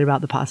excited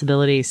about the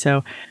possibilities.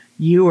 So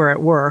you were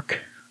at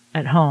work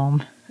at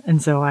home,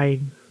 and so I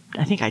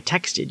think I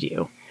texted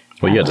you.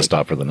 Well, you had to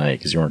stop for the night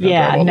because you weren't going to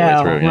drive all the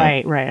way through.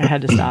 Yeah, right. I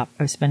had to stop.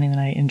 I was spending the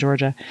night in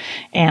Georgia.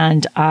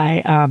 And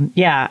I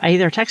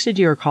either texted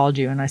you or called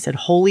you, and I said,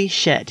 holy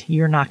shit,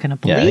 you're not going to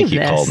believe this.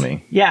 Yeah, I think you called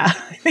me. Yeah,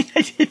 I think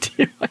I did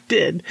too. I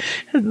did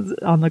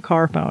on the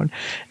car phone.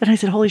 And I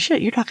said, holy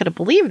shit, you're not going to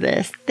believe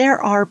this.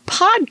 There are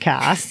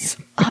podcasts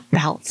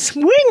about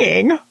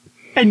swinging.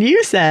 And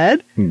you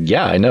said...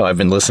 Yeah, I know. I've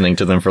been listening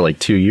to them for like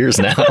 2 years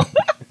now.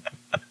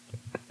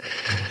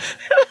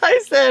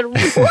 I said,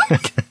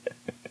 what?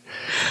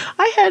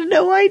 I had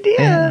no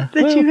idea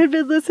that you had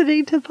been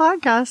listening to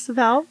podcasts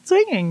about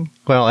swinging.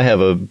 Well, I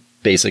have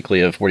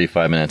basically a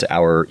 45-minute to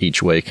hour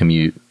each way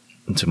commute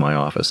to my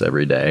office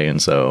every day.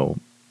 And so,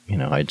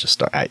 I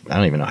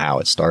don't even know how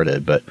it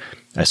started, but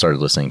I started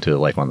listening to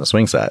Life on the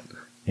Swing Set.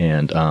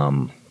 And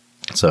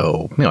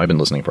so, I've been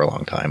listening for a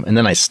long time. And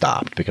then I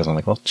stopped because I'm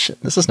like, well, shit,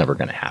 this is never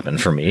going to happen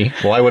for me.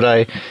 Why would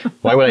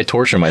I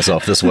torture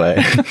myself this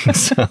way?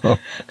 So,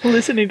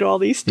 listening to all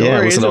these stories. Yeah,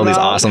 listen to all these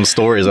awesome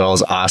stories, all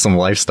this awesome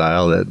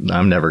lifestyle that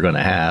I'm never going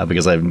to have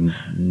because I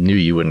knew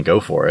you wouldn't go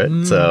for it.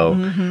 Mm-hmm. So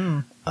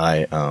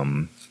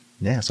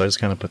so I just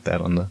kind of put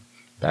that on the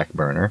back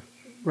burner.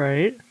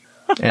 Right.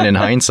 And in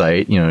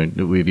hindsight,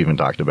 we've even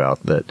talked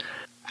about that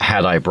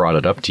had I brought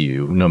it up to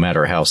you, no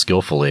matter how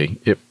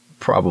skillfully, it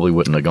probably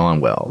wouldn't have gone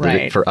well.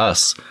 Right. For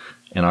us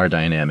and our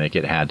dynamic,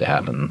 it had to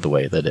happen the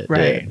way that it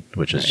did,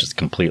 which is just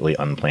completely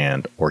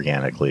unplanned,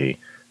 organically,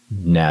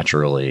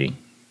 naturally.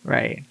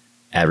 Right.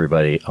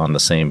 Everybody on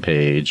the same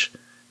page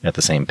at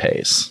the same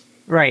pace.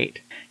 Right.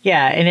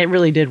 Yeah. And it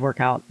really did work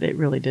out. It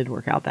really did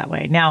work out that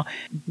way. Now,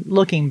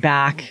 looking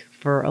back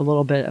for a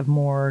little bit of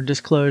more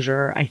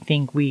disclosure, I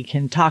think we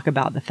can talk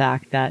about the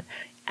fact that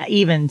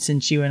even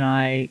since you and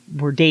I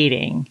were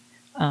dating,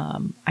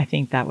 I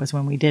think that was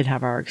when we did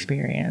have our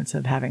experience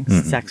of having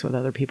sex with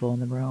other people in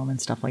the room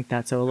and stuff like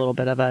that. So a little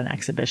bit of an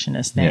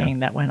exhibitionist thing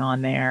that went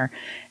on there.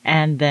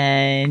 And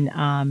then,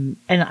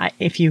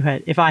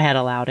 if I had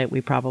allowed it,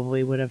 we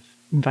probably would have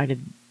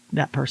invited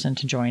that person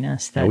to join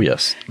us. Oh,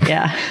 yes.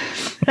 Yeah.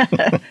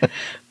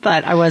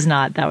 But I was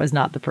not, that was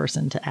not the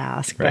person to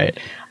ask. Right.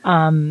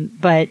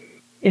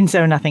 And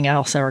so nothing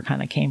else ever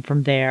kind of came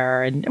from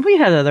there. And we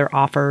had other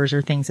offers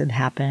or things that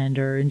happened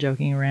or in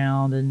joking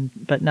around,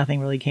 but nothing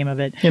really came of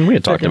it. And we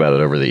had talked about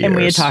it over the years. And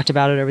we had talked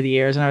about it over the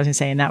years. And I was going to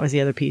say, and that was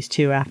the other piece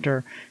too,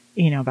 after,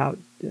 about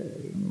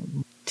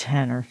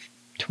 10 or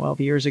 12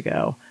 years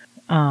ago,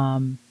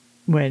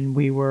 when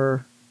we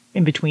were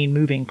in between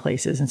moving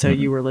places. And so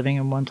you were living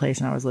in one place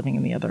and I was living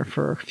in the other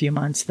for a few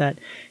months, that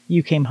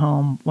you came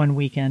home one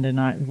weekend and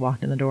I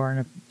walked in the door,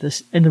 and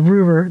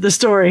the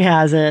story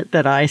has it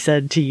that I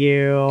said to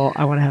you,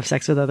 I want to have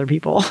sex with other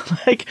people.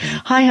 Like,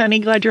 hi honey,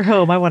 glad you're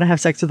home. I want to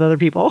have sex with other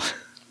people.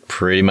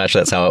 Pretty much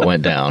that's how it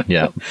went down.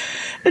 Yeah.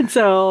 And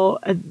so,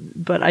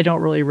 but I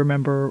don't really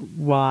remember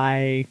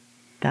why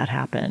that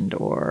happened,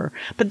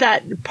 but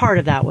that part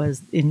of that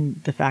was in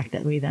the fact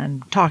that we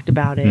then talked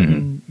about it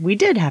and we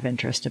did have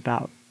interest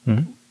about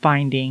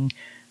finding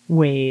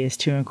ways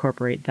to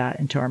incorporate that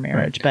into our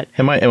marriage. Right.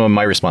 But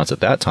my response at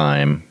that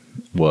time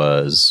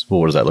was, well,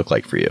 what does that look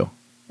like for you?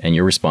 And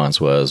your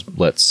response was,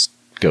 let's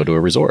go to a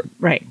resort.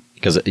 Right.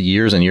 Because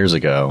years and years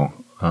ago,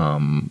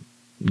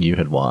 you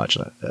had watched,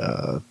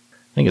 I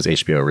think it's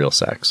HBO Real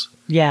Sex.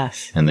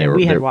 Yes. And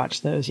we had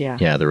watched those. Yeah.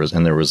 Yeah. There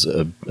was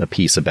a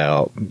piece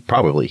about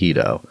probably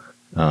Hito.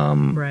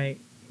 Right.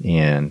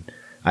 And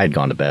I had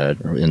gone to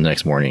bed, and the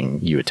next morning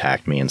you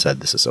attacked me and said,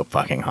 this is so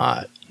fucking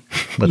hot.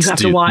 You have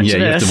to watch this. Yeah,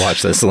 you have to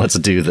watch this. Let's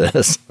do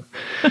this.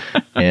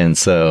 And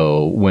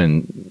so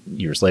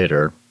years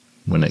later,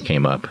 when it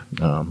came up,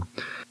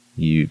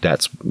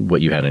 that's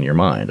what you had in your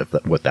mind of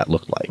what that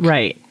looked like.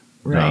 Right.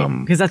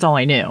 Because that's all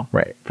I knew.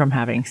 Right. From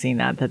having seen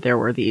that there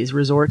were these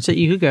resorts that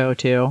you could go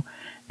to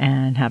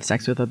and have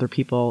sex with other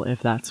people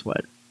if that's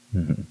what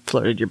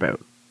floated your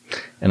boat.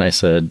 And I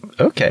said,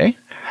 okay,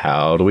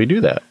 how do we do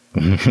that?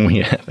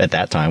 At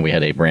that time, we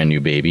had a brand new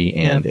baby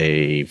and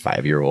a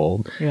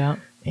 5-year-old. Yeah.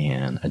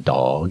 And a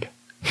dog.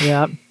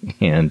 Yep.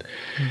 And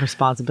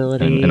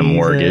responsibilities. And a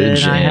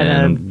mortgage. And I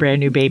had a brand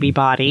new baby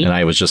body. And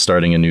I was just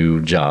starting a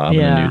new job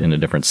in a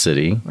different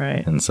city.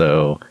 Right. And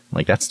so,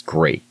 that's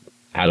great.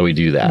 How do we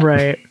do that?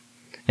 Right.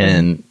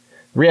 And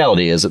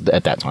reality is,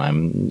 at that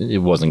time,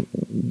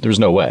 there's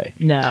no way.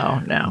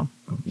 No.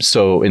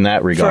 So in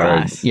that regard,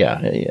 for us.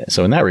 Yeah.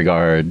 So in that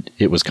regard,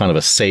 it was kind of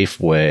a safe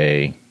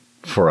way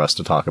for us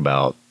to talk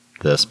about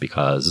this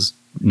because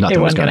nothing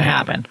was going to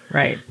happen.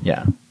 Right.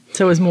 Yeah.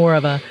 So it was more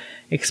of a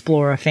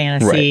explore a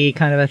fantasy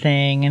kind of a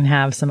thing and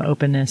have some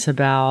openness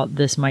about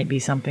this might be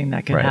something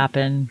that could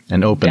happen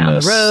and openness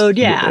down the road.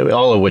 Yeah.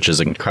 All of which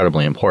is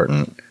incredibly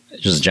important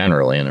just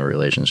generally in a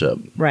relationship.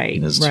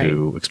 Right. Is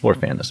to explore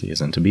fantasies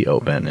and to be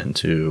open and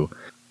to,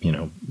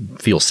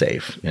 feel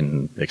safe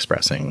in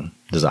expressing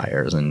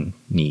desires and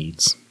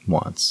needs,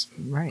 wants.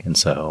 Right. And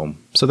so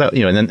that,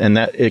 and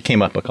that it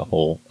came up a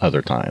couple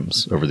other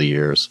times over the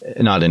years,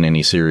 not in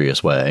any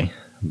serious way,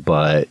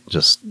 but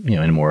just,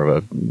 in more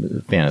of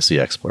a fantasy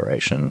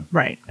exploration.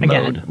 Right.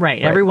 Again, mode.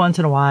 Right. Every once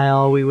in a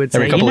while we would say,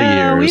 every couple of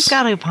years, we've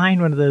got to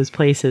find one of those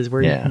places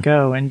where you can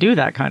go and do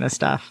that kind of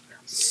stuff.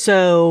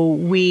 So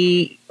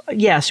we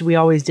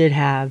always did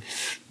have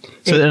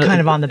it kind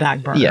of on the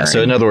back burner. Yeah.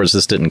 So in other words,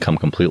 this didn't come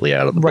completely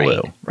out of the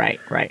blue. Right.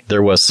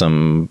 There was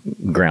some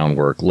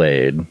groundwork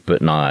laid,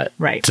 but not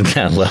to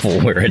that level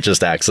where it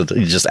just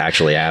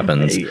actually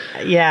happens.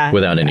 Yeah.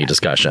 Without any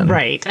discussion.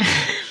 Right.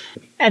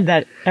 And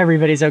that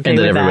everybody's okay with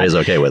it. And that everybody's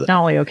okay with it.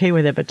 Not only okay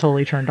with it, but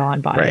totally turned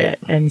on by it.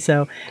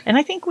 And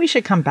I think we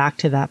should come back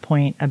to that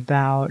point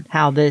about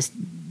how this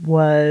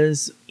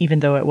was,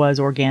 even though it was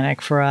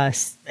organic for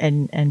us,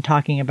 and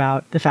talking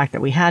about the fact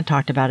that we had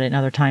talked about it in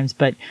other times,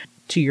 but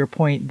to your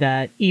point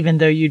that even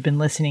though you'd been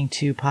listening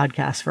to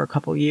podcasts for a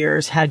couple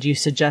years, had you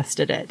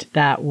suggested it,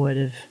 that would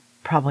have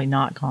probably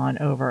not gone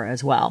over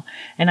as well.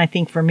 And I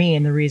think for me,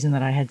 and the reason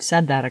that I had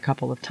said that a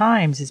couple of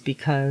times is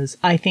because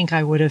I think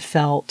I would have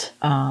felt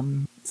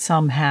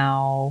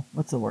somehow,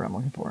 what's the word I'm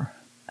looking for?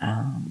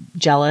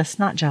 Jealous,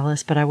 not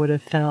jealous, but I would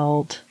have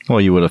felt...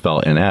 Well, you would have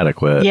felt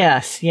inadequate.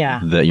 Yes,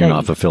 yeah. That you're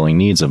not fulfilling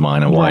needs of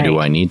mine, and why do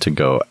I need to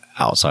go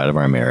outside of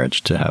our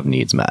marriage to have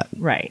needs met?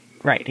 Right,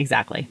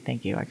 exactly.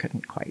 Thank you. I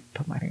couldn't quite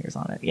put my fingers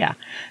on it. Yeah.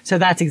 So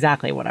that's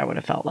exactly what I would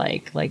have felt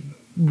like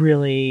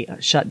really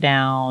shut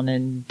down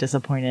and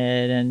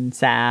disappointed and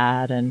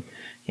sad and,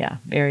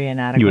 very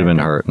inadequate. You would have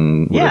been hurt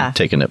and would have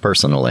taken it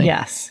personally.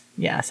 Yes,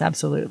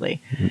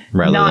 absolutely.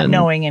 Rather not than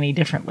knowing any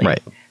differently.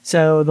 Right.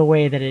 So the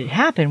way that it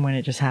happened, when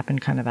it just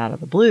happened kind of out of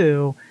the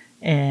blue,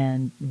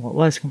 and it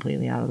was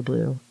completely out of the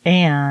blue,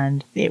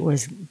 and it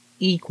was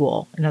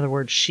equal. In other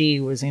words, she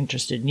was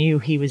interested in you,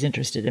 he was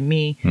interested in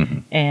me,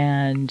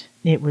 and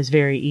it was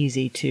very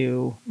easy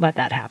to let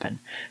that happen.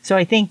 So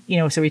I think,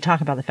 so we talk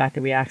about the fact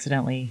that we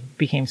accidentally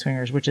became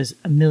swingers, which is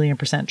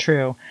 1,000,000%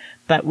 true,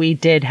 but we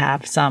did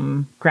have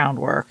some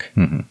groundwork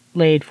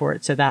laid for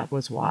it. So that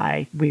was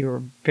why we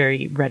were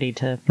very ready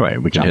to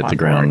Right. We could hit the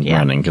ground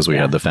running because we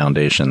had the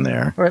foundation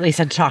there. Or at least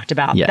had talked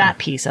about that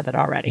piece of it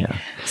already. Yeah.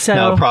 So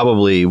now, it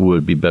probably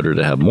would be better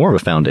to have more of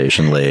a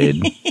foundation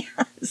laid.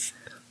 Yes.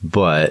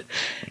 But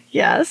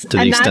yes, to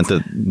the extent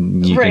that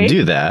you can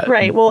do that.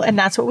 Right. Well, and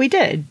that's what we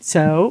did.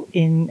 So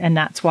and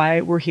that's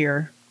why we're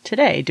here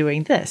today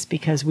doing this,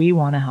 because we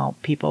want to help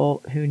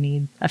people who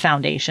need a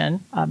foundation.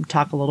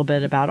 Talk a little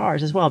bit about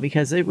ours as well,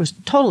 because it was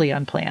totally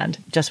unplanned,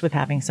 just with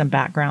having some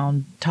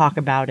background talk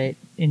about it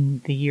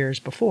in the years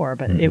before,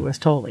 but it was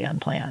totally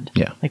unplanned.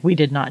 Yeah. Like we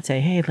did not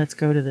say, hey, let's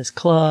go to this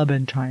club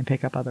and try and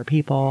pick up other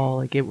people.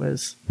 Like it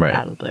was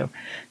out of the blue.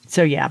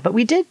 So yeah, but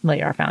we did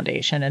lay our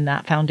foundation, and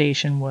that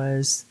foundation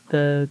was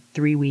the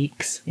 3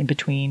 weeks in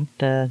between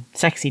the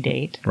sexy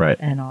date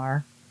and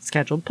our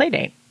scheduled play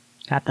date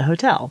at the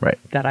hotel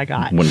that I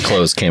got. When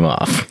clothes came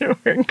off.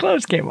 When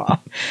clothes came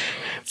off.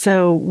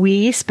 So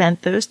we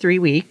spent those 3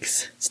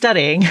 weeks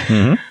studying,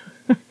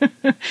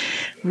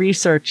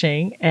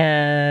 researching,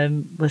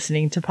 and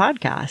listening to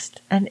podcasts.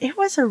 And it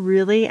was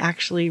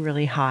actually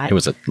really hot. It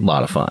was a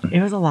lot of fun.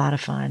 It was a lot of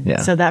fun.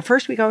 Yeah. So that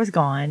first week I was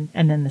gone,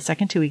 and then the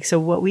second 2 weeks. So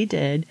what we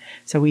did,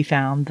 we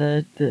found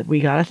the We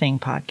Got a Thing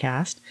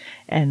podcast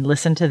and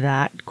listened to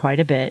that quite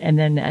a bit. And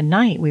then at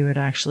night we would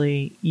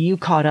you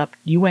caught up,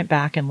 you went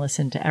back and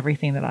listened to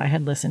everything that I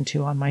had listened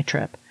to on my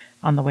trip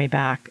on the way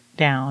back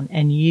down,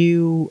 and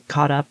you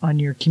caught up on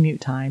your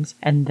commute times.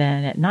 And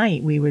then at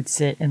night we would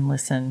sit and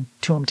listen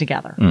to them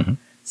together.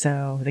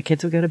 So the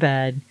kids would go to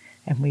bed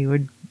and we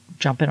would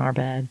jump in our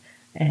bed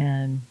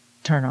and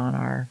turn on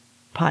our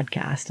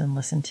podcast and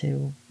listen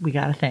to We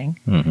Got a Thing.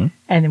 And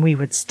then we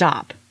would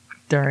stop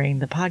during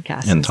the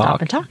podcast and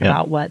stop and talk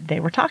about what they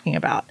were talking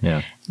about.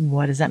 Yeah.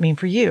 What does that mean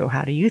for you?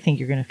 How do you think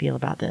you're going to feel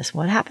about this?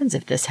 What happens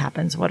if this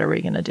happens? What are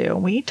we going to do?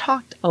 And we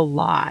talked a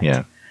lot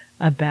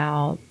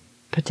about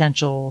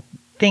potential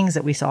things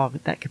that we saw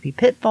that could be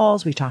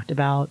pitfalls. We talked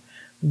about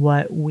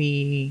what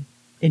we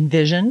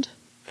envisioned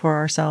for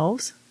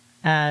ourselves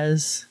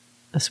as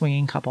a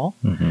swinging couple.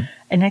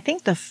 And I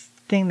think the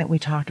thing that we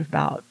talked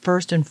about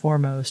first and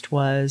foremost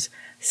was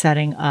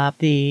setting up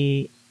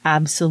the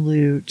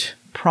absolute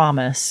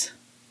promise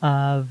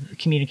of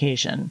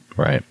communication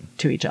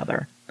to each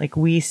other. Like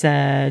we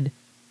said,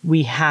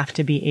 we have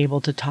to be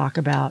able to talk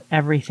about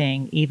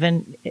everything,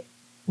 even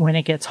when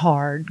it gets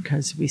hard,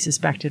 because we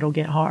suspect it'll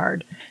get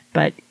hard.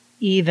 But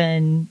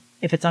even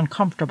if it's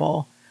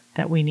uncomfortable,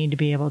 that we need to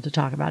be able to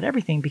talk about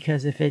everything,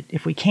 because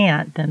if we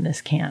can't, then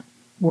this can't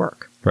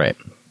work. Right.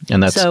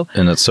 And that's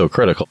so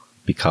critical,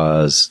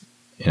 because,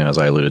 as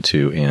I alluded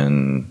to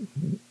in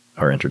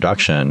our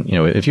introduction,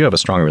 if you have a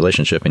strong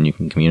relationship and you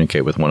can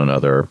communicate with one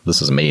another,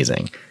 this is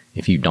amazing.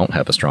 If you don't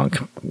have a strong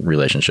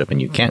relationship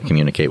and you can't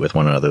communicate with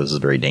one another, this is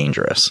very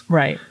dangerous.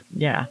 Right.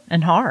 Yeah.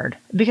 And hard,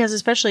 because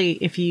especially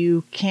if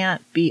you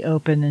can't be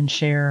open and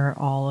share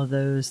all of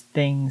those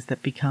things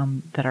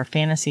that are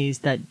fantasies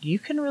that you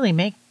can really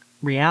make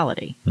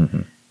reality,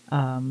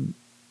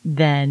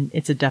 then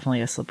it's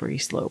definitely a slippery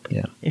slope.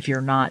 Yeah. If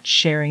you're not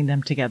sharing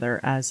them together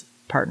as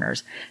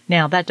partners.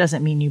 Now, that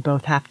doesn't mean you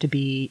both have to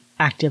be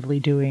actively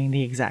doing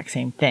the exact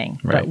same thing.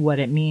 Right. But what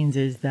it means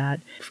is that,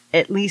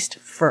 at least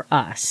for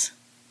us,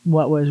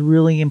 what was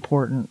really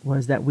important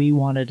was that we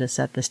wanted to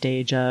set the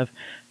stage of,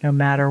 no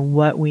matter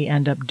what we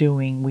end up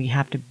doing,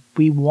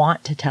 we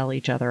want to tell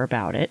each other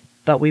about it,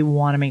 but we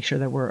want to make sure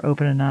that we're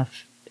open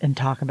enough and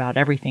talk about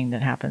everything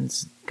that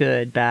happens,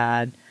 good,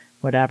 bad,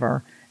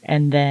 whatever,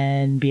 and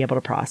then be able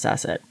to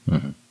process it.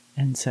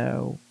 And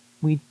so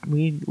we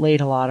laid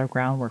a lot of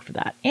groundwork for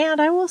that.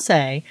 And I will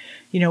say,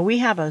 we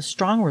have a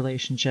strong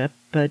relationship,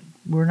 but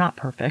we're not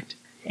perfect.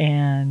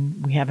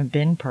 And we haven't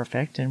been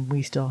perfect, and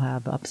we still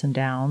have ups and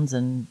downs,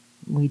 and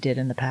we did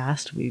in the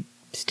past. We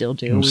still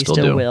do. We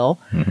still will.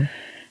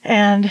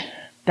 And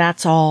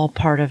that's all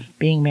part of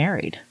being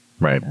married.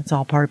 Right. That's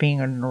all part of being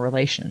in a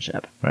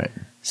relationship. Right.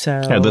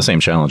 So the same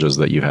challenges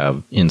that you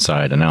have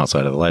inside and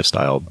outside of the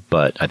lifestyle,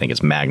 but I think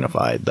it's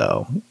magnified,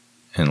 though,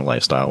 in the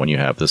lifestyle when you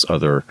have this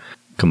other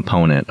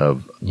component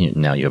of,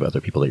 now you have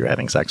other people that you're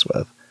having sex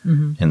with.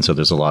 And so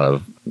there's a lot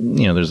of,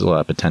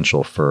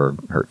 potential for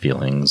hurt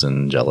feelings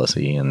and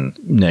jealousy and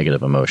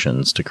negative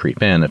emotions to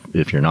creep in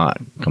if you're not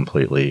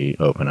completely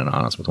open and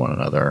honest with one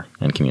another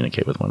and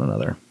communicate with one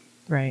another.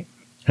 Right.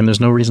 And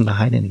there's no reason to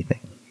hide anything.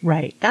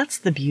 Right. That's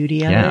the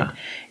beauty of it,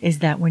 is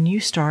that when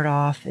you start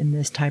off in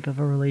this type of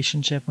a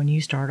relationship, when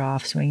you start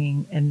off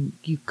swinging and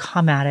you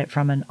come at it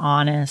from an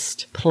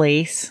honest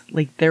place,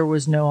 like there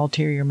was no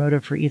ulterior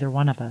motive for either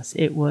one of us.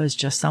 It was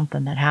just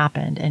something that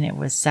happened, and it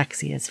was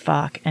sexy as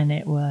fuck, and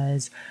it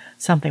was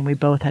something we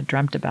both had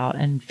dreamt about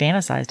and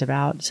fantasized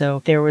about.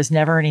 So there was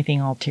never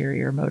anything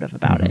ulterior motive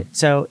about it.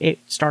 So it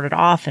started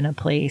off in a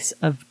place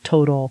of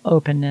total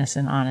openness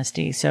and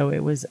honesty. So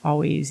it was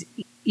always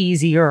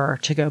easier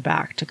to go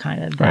back to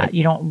kind of that.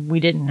 Right. We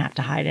didn't have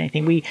to hide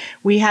anything.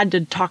 We had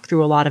to talk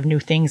through a lot of new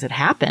things that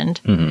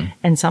happened.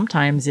 And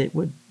sometimes it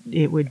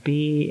would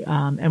be,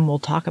 and we'll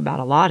talk about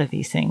a lot of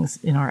these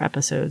things in our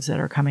episodes that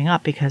are coming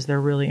up because they're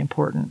really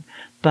important.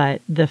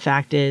 But the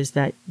fact is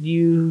that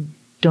you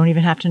don't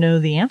even have to know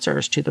the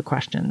answers to the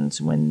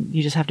questions when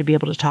you just have to be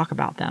able to talk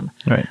about them.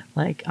 Right.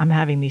 Like, I'm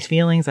having these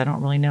feelings. I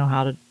don't really know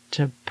how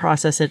to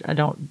process it. I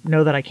don't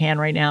know that I can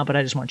right now, but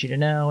I just want you to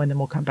know, and then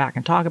we'll come back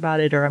and talk about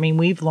it. Or, I mean,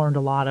 we've learned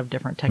a lot of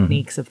different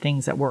techniques of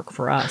things that work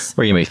for us.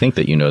 Or you may think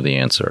that you know the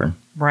answer,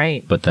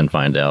 Right. but then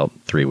find out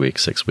 3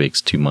 weeks, 6 weeks,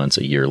 2 months,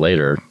 a year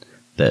later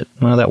that,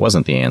 well, that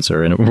wasn't the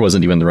answer, and it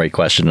wasn't even the right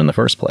question in the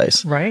first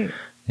place. Right.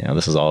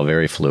 This is all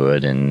very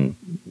fluid, and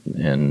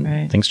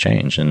Right. things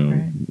change,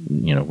 and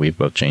we've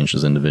both changed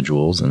as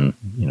individuals, and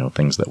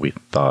things that we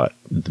thought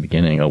at the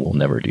beginning, oh, we'll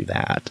never do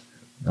that,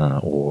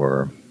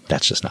 or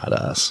that's just not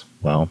us.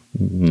 Well,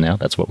 now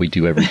that's what we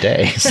do every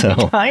day. So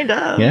Kind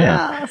of.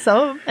 Yeah.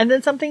 So, and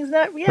then some things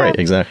that, right,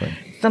 exactly.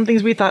 some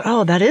things we thought,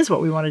 oh, that is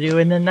what we want to do.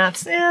 And then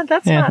that's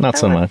not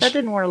so much. That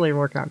didn't really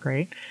work out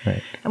great.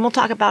 Right. And we'll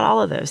talk about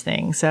all of those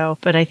things. So,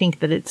 but I think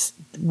that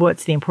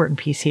what's the important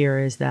piece here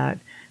is that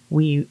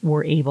we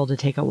were able to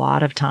take a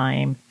lot of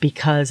time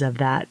because of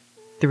that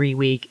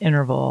 3-week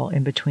interval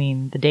in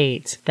between the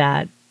dates,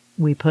 that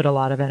we put a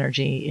lot of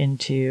energy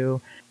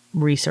into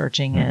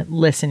researching it,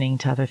 listening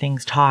to other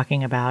things,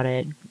 talking about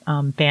it,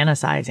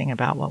 fantasizing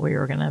about what we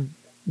were going to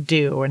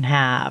do and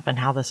have and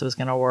how this was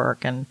going to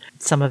work. And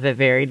some of it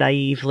very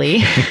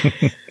naively.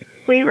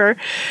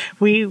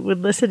 We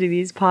would listen to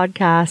these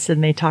podcasts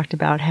and they talked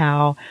about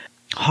how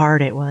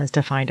hard it was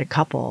to find a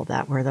couple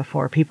that were the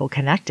 4 people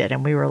connected.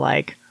 And we were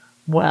like,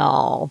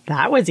 well,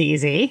 that was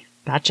easy.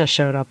 That just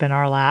showed up in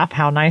our lap.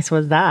 How nice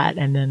was that?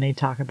 And then they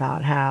talk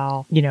about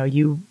how,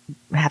 you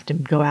have to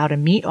go out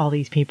and meet all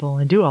these people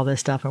and do all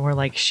this stuff. And we're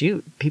like,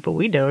 shoot, people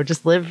we know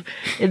just live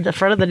in the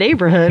front of the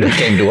neighborhood. It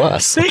came to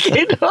us. They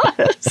came to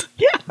us.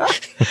 Yeah.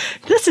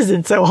 This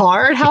isn't so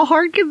hard. How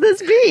hard can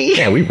this be?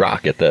 Yeah, we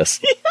rock at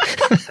this.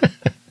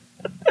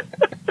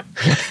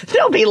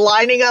 They'll be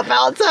lining up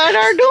outside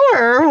our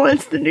door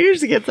once the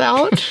news gets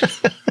out.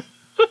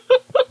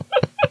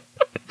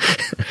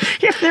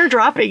 If they're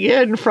dropping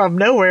in from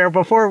nowhere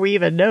before we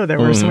even know that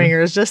we're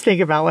swingers, just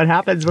think about what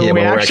happens when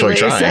we actually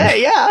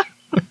say,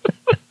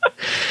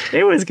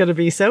 it was going to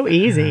be so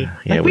easy.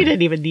 We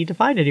didn't even need to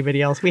find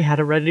anybody else. We had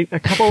a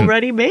couple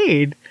ready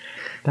made.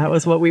 That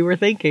was what we were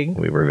thinking.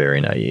 We were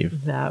very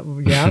naive.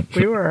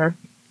 We were.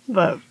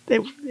 But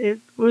it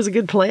was a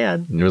good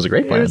plan. It was a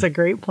great plan. It was a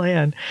great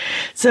plan.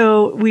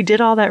 So we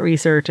did all that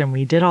research and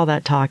we did all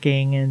that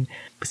talking, and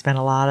we spent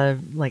a lot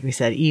of, like we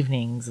said,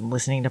 evenings and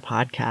listening to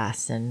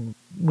podcasts, and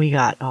we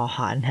got all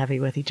hot and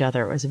heavy with each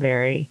other. It was a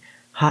very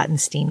hot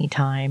and steamy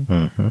time.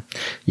 Mm-hmm.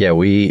 Yeah,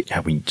 we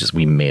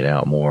made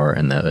out more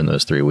in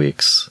those 3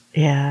 weeks.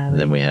 Yeah,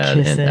 than we had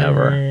in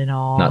ever.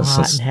 All not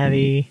hot since, and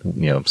heavy.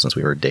 Since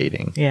we were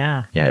dating.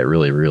 Yeah. Yeah, it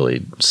really,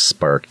 really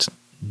sparked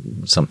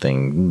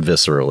something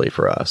viscerally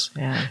for us.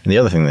 Yeah. And the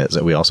other thing is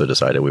that we also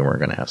decided we weren't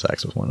going to have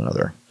sex with one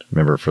another.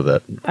 Remember for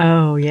that?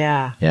 Oh,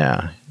 yeah.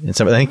 Yeah. And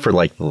so I think for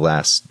like the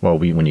last,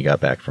 when you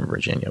got back from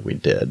Virginia, we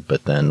did.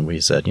 But then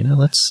we said,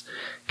 let's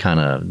kind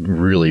of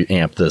really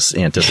amp this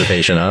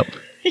anticipation up.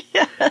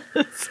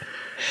 Yes.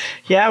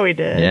 Yeah, we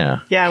did. Yeah.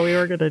 Yeah, we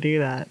were going to do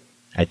that.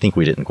 I think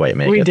we didn't quite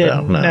make it,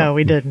 didn't. though. No,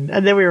 we didn't.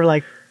 And then we were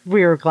like,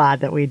 we were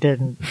glad that we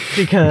didn't,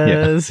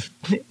 because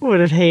would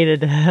have hated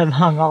to have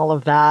hung all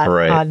of that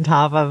on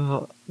top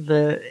of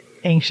the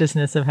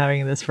anxiousness of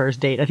having this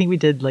first date. I think we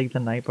did like the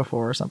night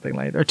before or something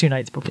like that, or 2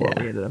 nights before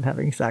we ended up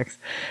having sex.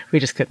 We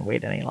just couldn't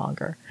wait any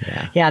longer.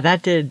 Yeah,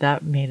 that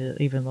made it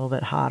even a little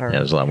bit hotter. Yeah,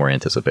 there's a lot more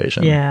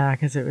anticipation. Yeah,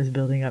 because it was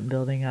building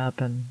up,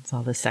 and it's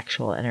all the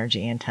sexual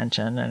energy and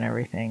tension and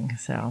everything.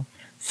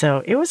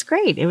 So it was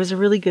great. It was a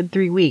really good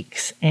 3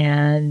 weeks,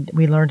 and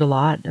we learned a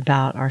lot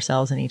about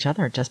ourselves and each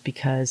other just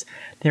because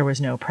there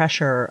was no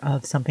pressure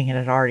of something that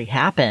had already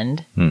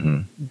happened,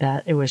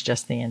 that it was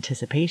just the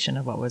anticipation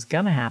of what was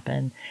going to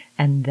happen,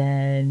 and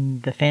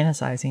then the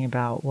fantasizing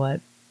about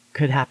what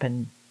could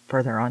happen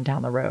further on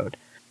down the road.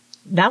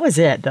 That was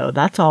it, though.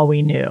 That's all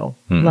we knew.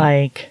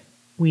 Like,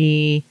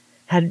 we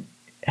had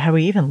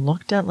we even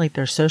looked at like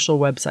their social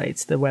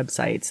websites,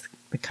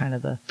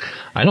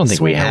 I don't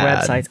think we had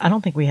websites. I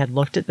don't think we had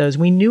looked at those.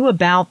 We knew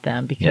about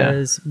them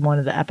because one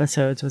of the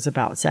episodes was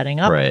about setting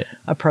up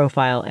a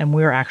profile, and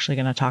we're actually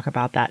going to talk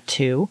about that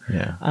too.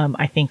 Yeah.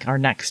 I think our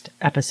next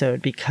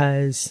episode,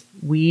 because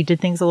we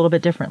did things a little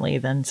bit differently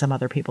than some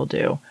other people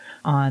do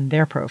on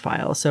their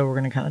profile. So we're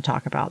going to kind of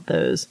talk about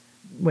those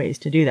ways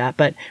to do that.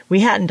 But we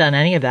hadn't done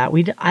any of that.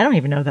 I don't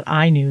even know that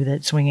I knew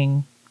that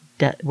swinging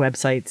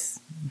websites,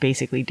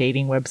 basically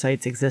dating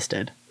websites,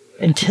 existed.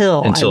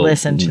 Until I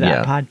listened to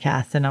that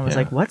podcast, and I was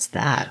like, what's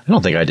that? I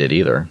don't think I did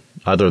either.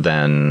 Other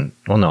than,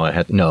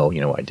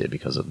 I did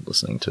because of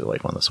listening to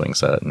like on the Swing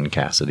Set and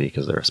Cassidy,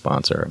 because they're a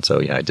sponsor. And so,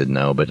 I did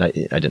know, but I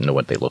didn't know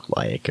what they looked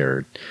like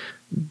or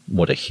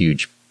what a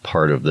huge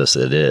part of this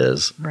it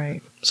is.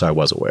 Right. So I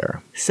was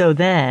aware. So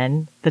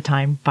then the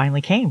time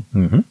finally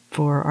came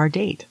for our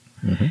date.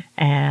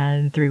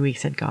 And 3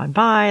 weeks had gone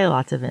by,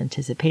 lots of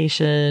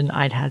anticipation.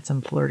 I'd had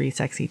some flirty,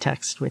 sexy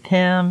texts with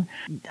him.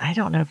 I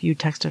don't know if you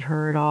texted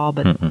her at all,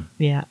 but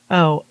yeah.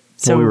 Oh,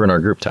 so we were in our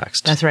group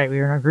text. That's right. We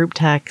were in our group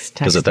text.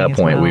 Because at that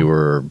point we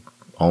were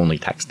only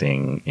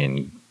texting,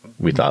 and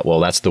we thought, well,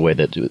 that's the way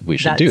that we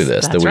should do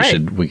this. That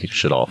we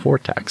should all four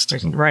text.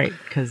 Right.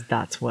 Because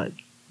that's what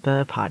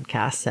the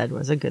podcast said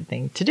was a good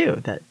thing to do.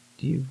 That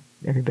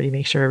everybody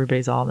make sure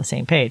everybody's all on the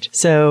same page.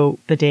 So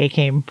the day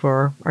came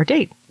for our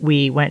date.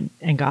 We went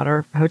and got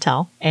our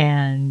hotel,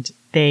 and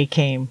they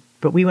came,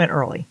 but we went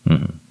early.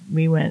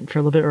 We went for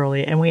a little bit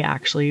early, and we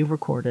actually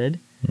recorded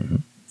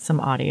some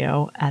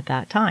audio at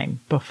that time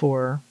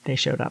before they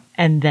showed up.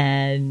 And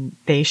then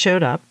they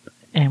showed up,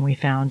 and we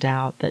found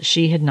out that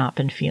she had not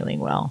been feeling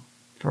well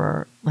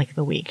for like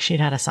the week. She'd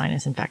had a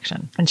sinus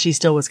infection, and she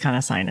still was kind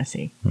of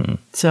sinusy.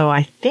 So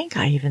I think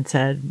I even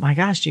said, my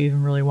gosh, do you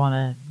even really want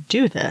to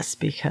do this?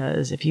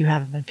 Because if you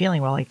haven't been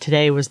feeling well, like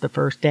today was the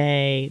first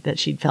day that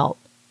she'd felt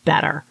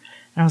better.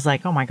 And I was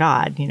like, oh my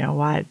God,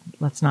 why?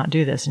 Let's not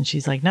do this. And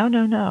she's like, no,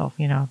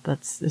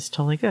 it's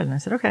totally good. And I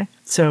said, okay.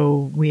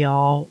 So we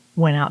all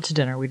went out to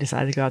dinner. We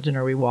decided to go out to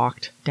dinner. We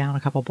walked down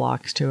a couple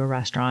blocks to a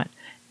restaurant,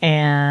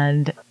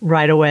 and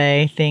right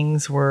away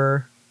things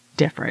were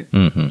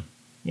different.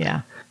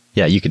 Yeah.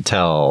 Yeah, you could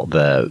tell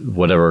that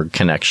whatever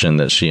connection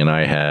that she and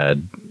I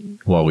had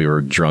while we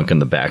were drunk in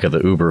the back of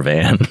the Uber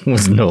van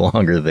was no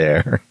longer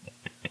there.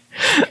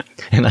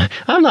 And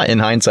I'm not, in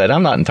hindsight,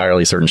 I'm not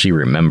entirely certain she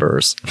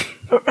remembers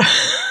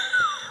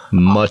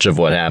much of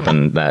what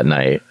happened that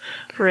night.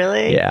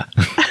 Really? Yeah.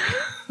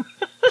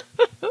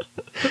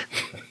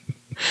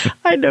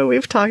 I know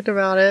we've talked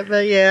about it,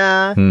 but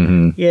yeah.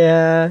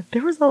 Yeah.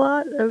 There was a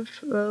lot of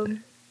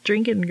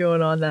drinking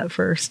going on that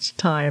first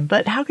time.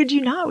 But how could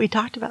you not? We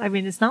talked about,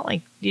 it's not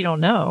like you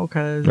don't know,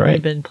 because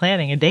we've been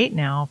planning a date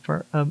now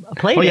for a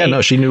play date. Oh, yeah,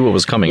 no, she knew what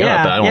was coming up.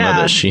 I don't know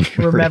that she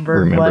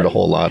remembered a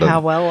whole lot of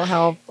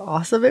how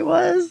awesome it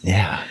was.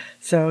 Yeah.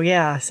 So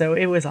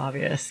it was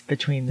obvious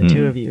between the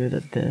two of you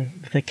that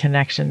the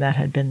connection that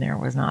had been there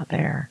was not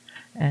there.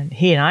 And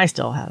he and I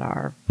still had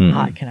our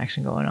hot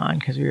connection going on,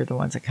 because we were the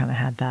ones that kind of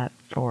had that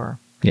for...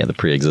 Yeah, the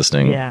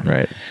pre-existing. Yeah.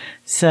 Right.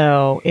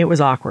 So it was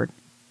awkward.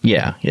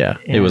 Yeah.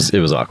 It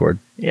was awkward.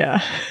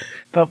 Yeah.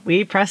 But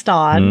we pressed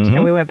on,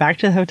 and we went back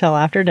to the hotel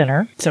after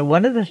dinner. So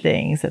one of the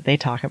things that they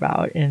talk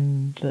about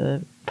in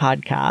the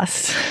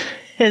podcast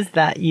is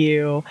that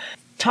you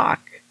talk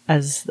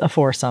as a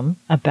foursome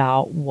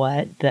about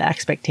what the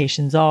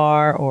expectations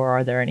are, or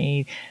are there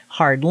any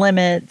hard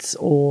limits,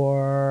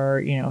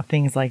 or,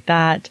 things like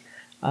that.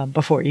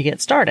 Before you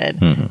get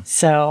started.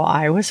 So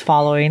I was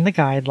following the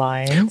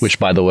guidelines. Which,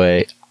 by the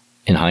way,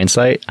 in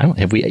hindsight,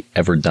 have we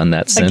ever done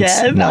that since?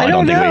 Again? No, I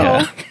don't think we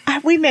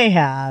have. We may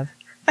have.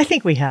 I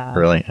think we have.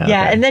 Really? Yeah.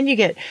 Okay. And then you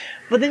get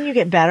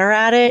better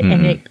at it,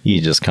 and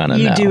you just kind of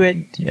you do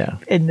it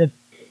in the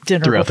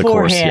dinner throughout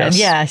beforehand. the course.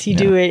 Yes, you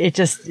do it. It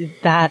just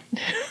that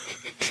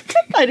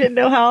I didn't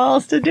know how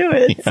else to do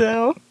it,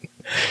 so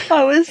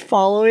I was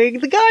following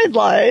the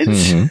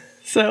guidelines.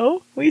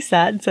 So we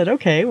sat and said,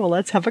 okay, well,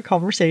 let's have a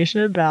conversation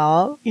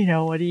about,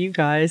 what do you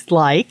guys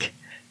like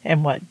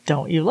and what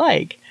don't you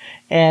like?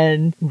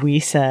 And we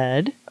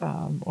said,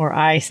 or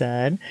I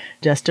said,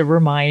 just a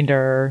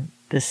reminder,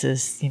 this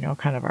is,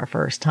 kind of our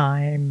first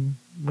time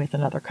with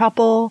another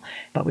couple,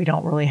 but we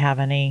don't really have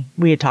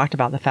we had talked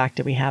about the fact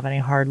that we have any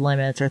hard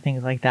limits or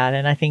things like that.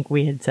 And I think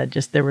we had said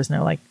just there was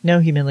no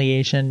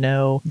humiliation,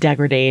 no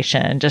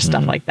degradation, just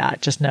stuff like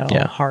that. Just no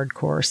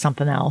hardcore,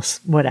 something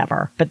else,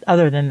 whatever. But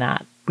other than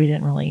that, we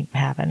didn't really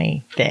have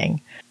anything.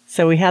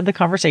 So we had the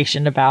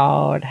conversation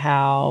about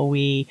how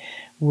we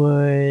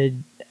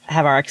would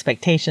have our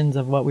expectations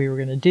of what we were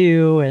going to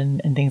do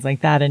and things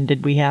like that. And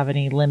did we have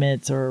any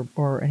limits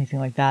or anything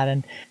like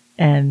that?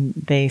 And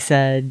they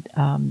said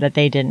that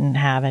they didn't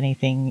have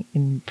anything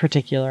in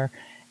particular,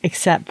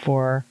 except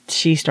for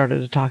she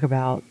started to talk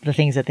about the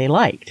things that they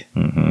liked.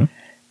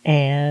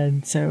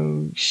 And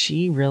so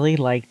she really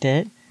liked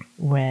it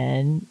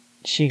when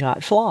she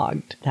got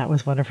flogged. That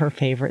was one of her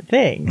favorite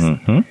things.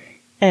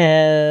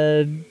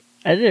 And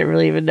I didn't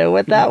really even know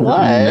what that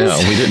was.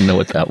 No, we didn't know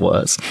what that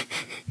was.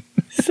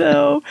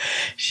 So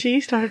she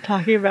started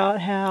talking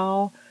about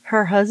how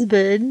her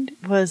husband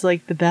was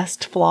like the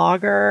best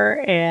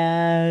flogger,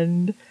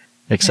 and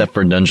except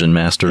for Dungeon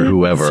Master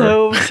whoever.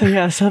 So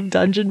yeah, some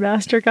Dungeon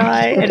Master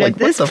guy. And at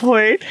this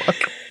point,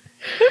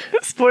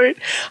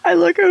 I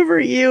look over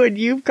at you and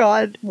you've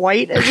gone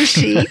white as a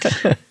sheet.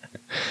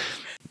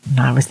 And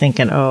I was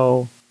thinking,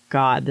 oh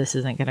God, this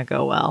isn't going to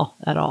go well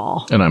at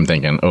all. And I'm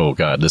thinking, oh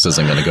God, this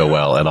isn't going to go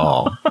well at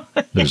all.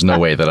 There's no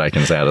way that I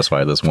can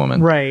satisfy this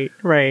woman.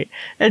 Right.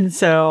 And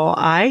so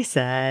I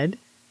said,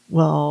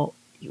 well,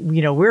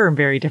 we're in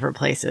very different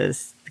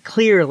places.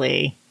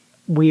 Clearly,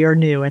 we are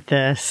new at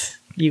this.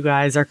 You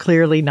guys are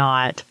clearly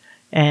not.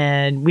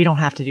 And we don't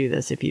have to do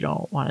this if you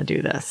don't want to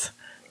do this,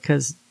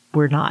 because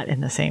we're not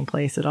in the same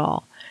place at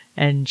all.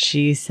 And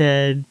she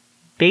said,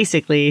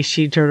 basically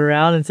she turned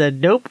around and said,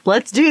 nope,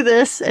 let's do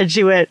this. And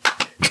she went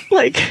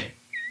like,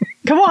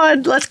 come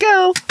on, let's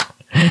go.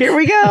 Here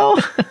we go.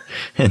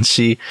 And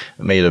she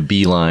made a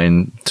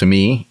beeline to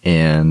me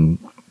and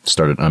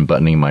started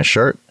unbuttoning my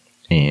shirt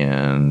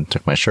and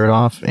took my shirt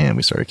off, and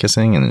we started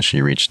kissing. And then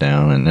she reached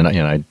down and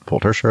I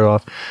pulled her shirt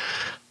off,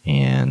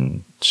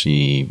 and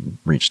she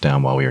reached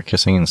down while we were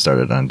kissing and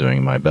started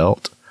undoing my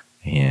belt,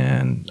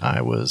 and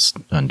I was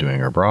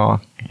undoing her bra.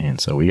 And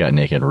so we got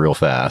naked real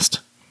fast.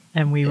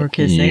 And we were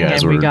kissing,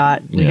 and we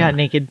got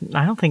naked.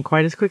 I don't think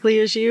quite as quickly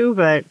as you,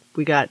 but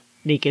we got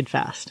naked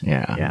fast.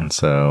 Yeah. And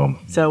so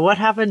what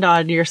happened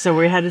on your? So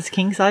we had this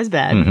king size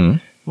bed,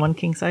 mm-hmm. one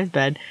king size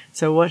bed.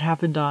 So what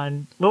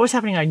was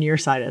happening on your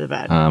side of the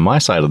bed? My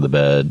side of the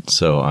bed.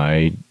 So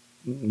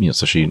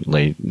so she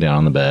lay down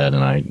on the bed,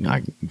 and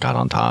I got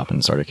on top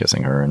and started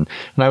kissing her, and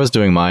I was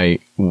doing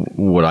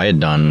what I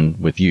had done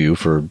with you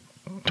for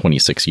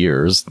 26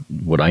 years,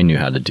 what I knew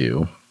how to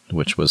do,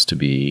 which was to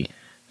be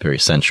very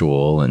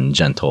sensual and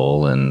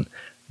gentle and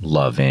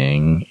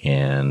loving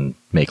and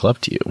make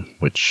love to you,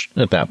 which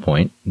at that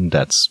point,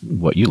 that's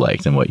what you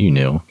liked and what you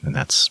knew. And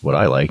that's what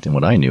I liked and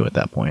what I knew at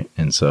that point.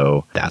 And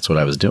so that's what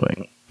I was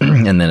doing.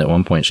 And then at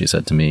one point she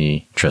said to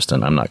me,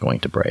 Tristan, I'm not going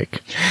to break.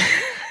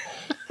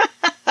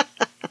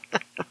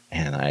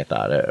 And I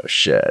thought, oh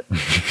shit,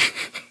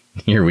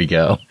 here we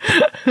go.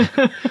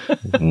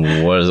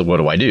 What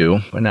do I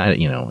do? And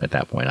at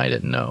that point I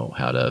didn't know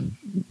how to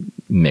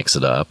mix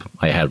it up.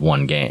 I had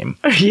one game.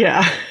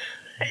 Yeah.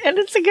 And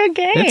it's a good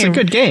game. It's a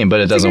good game, but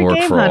it doesn't work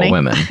for all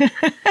women.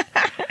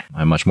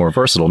 I'm much more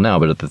versatile now,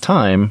 but at the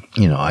time,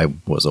 I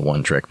was a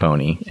one-trick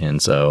pony. And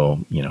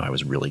so, I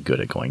was really good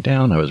at going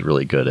down. I was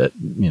really good at,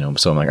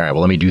 so I'm like, all right,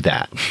 well, let me do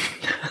that.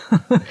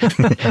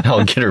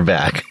 I'll get her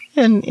back.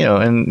 And,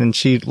 and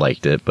she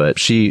liked it, but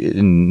she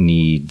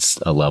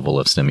needs a level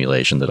of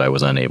stimulation that I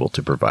was unable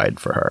to provide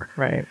for her.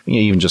 Right.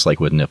 Even just like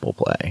with nipple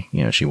play,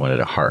 she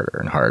wanted it harder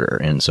and harder.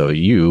 And so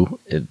you,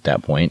 at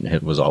that point,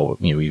 it was all,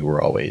 you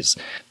were always,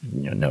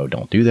 no,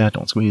 don't do that.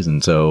 Don't squeeze.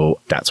 And so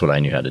that's what I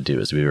knew how to do,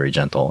 is to be very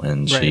gentle.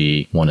 And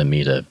she wanted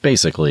me to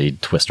basically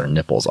twist her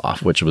nipples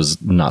off, which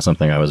was not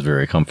something I was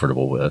very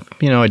comfortable with.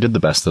 I did the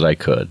best that I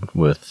could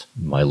with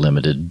my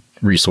limited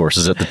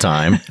resources at the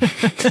time.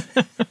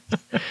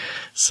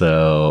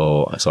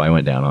 So I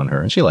went down on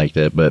her, and she liked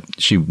it, but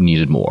she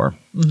needed more.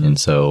 Mm-hmm. And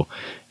so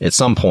at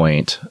some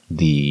point,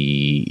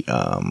 the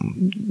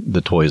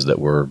toys that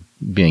were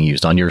being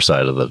used on your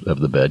side of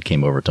the bed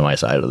came over to my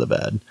side of the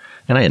bed,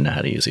 and I didn't know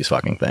how to use these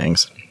fucking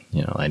things.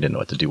 I didn't know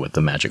what to do with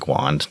the magic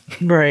wand.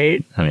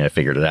 Right. I mean, I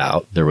figured it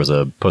out. There was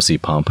a pussy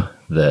pump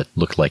that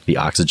looked like the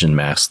oxygen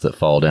masks that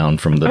fall down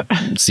from the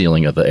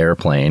ceiling of the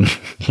airplane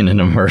in an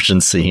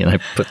emergency, and I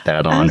put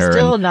that on her. I'm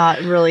still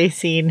not really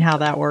seeing how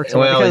that works,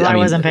 because I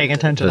wasn't paying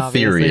attention. The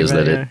theory is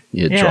that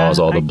it draws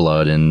all the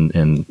blood,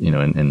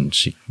 and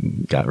she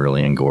got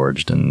really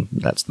engorged, and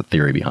that's the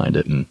theory behind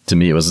it. And to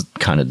me, it was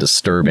kind of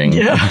disturbing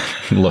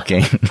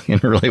looking.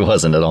 It really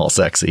wasn't at all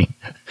sexy.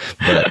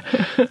 But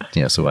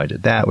so I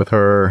did that with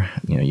her.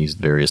 Used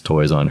various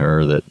toys on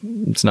her that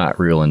it's not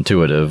real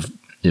intuitive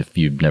if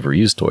you've never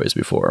used toys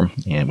before,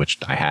 and which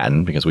I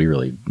hadn't, because we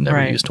really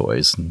never used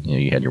toys.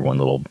 You had your one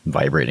little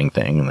vibrating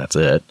thing, and that's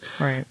it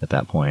at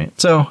that point.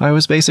 So I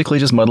was basically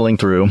just muddling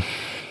through,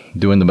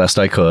 doing the best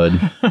I could.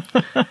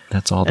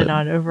 That's all. And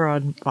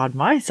on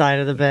my side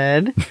of the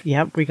bed,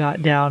 we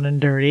got down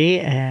and dirty,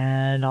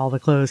 and all the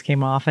clothes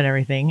came off and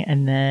everything.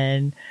 And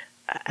then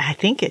I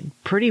think it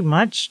pretty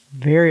much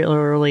very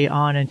early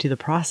on into the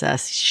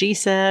process, she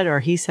said, or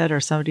he said, or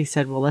somebody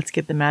said, well, let's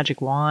get the magic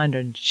wand.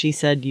 And she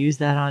said, use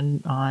that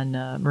on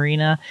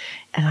Marina.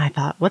 And I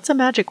thought, what's a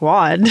magic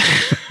wand?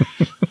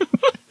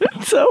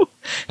 So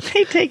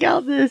they take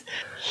out this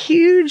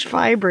huge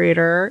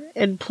vibrator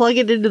and plug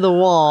it into the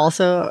wall.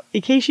 So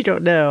in case you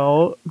don't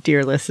know,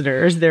 dear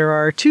listeners, there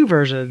are two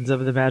versions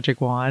of the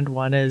magic wand.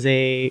 One is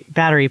a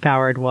battery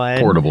powered one.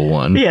 Portable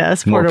one.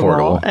 Yes, portable. More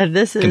portable. And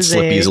this is can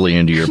slip easily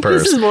into your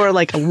purse. This is more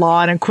like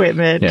lawn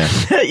equipment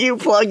that you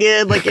plug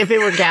in. Like if it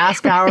were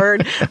gas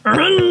powered,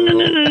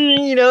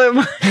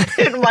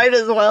 it might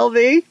as well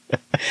be.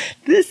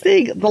 This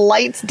thing, the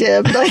lights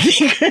dimmed. I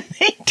think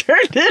they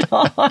turned it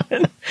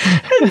on.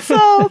 And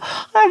so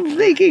I'm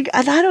thinking,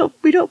 and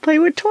we don't play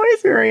with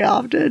toys very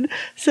often.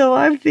 So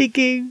I'm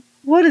thinking,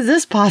 what is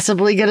this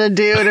possibly going to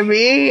do to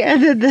me?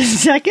 And then the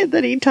second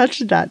that he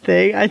touched that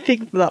thing, I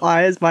think my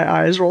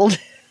eyes rolled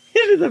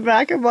into the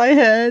back of my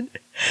head.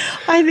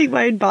 I think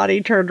my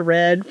body turned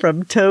red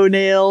from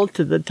toenail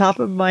to the top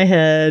of my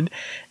head.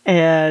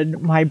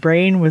 And my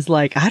brain was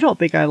like, I don't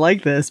think I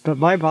like this. But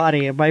my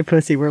body and my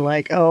pussy were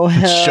like, oh,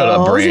 hell. Shut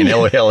up, brain.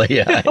 Hell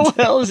yeah. Oh,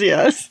 hells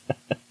yes.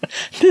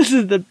 This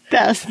is the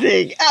best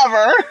thing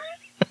ever.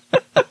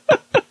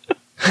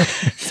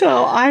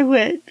 So I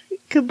went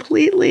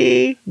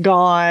completely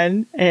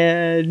gone,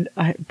 and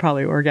I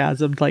probably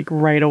orgasmed like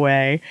right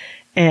away.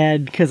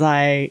 And because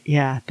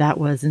that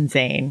was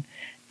insane.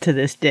 to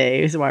this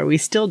day is why we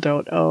still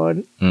don't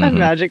own a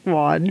magic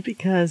wand,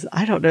 because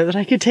I don't know that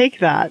I could take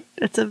that.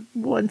 It's a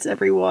once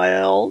every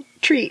while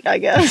treat, I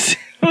guess.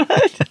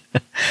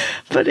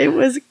 But it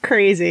was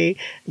crazy.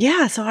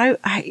 Yeah. So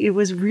it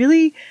was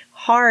really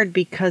hard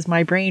because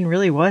my brain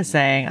really was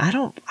saying, I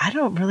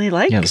don't really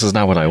like. Yeah, this is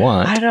not what I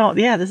want.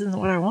 This isn't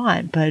what I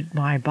want. But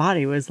my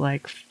body was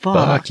like,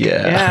 fuck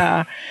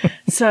yeah.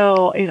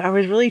 So I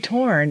was really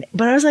torn,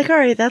 but I was like, all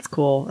right, that's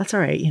cool. That's all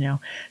right.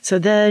 So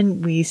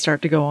then we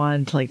start to go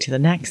on to the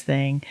next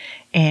thing.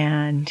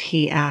 And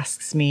he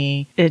asks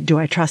me, do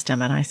I trust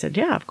him? And I said,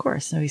 yeah, of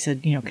course. So he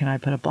said, can I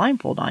put a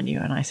blindfold on you?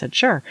 And I said,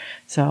 sure.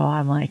 So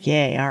I'm like,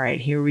 yay. All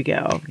right, here we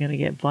go. I'm going to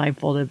get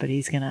blindfolded, but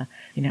he's going to,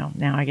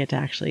 now I get to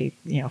actually,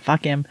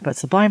 fuck him,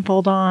 puts the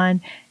blindfold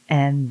on,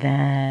 and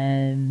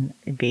then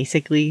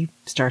basically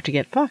start to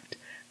get fucked.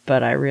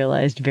 But I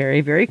realized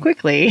very, very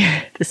quickly,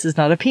 this is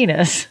not a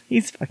penis.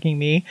 He's fucking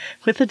me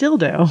with a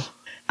dildo.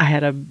 I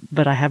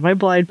had my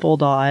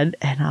blindfold on,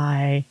 and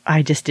I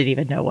just didn't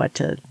even know what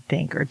to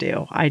think or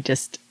do. It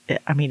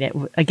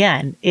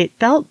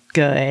felt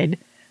good,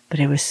 but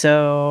it was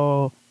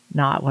so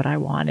not what I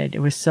wanted. It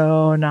was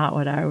so not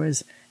what I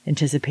was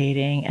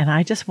anticipating. And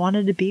I just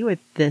wanted to be with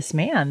this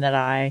man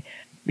that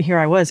here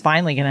I was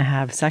finally going to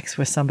have sex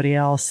with somebody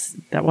else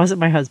that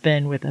wasn't my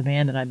husband, with a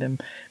man that I've been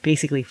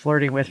basically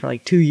flirting with for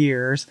 2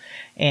 years,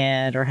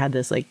 or had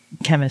this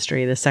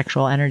chemistry, this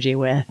sexual energy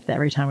with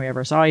every time we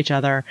ever saw each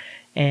other,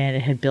 and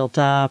it had built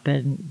up,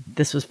 and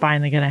this was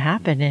finally going to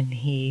happen. And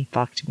he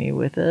fucked me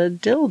with a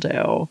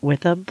dildo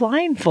with a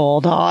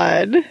blindfold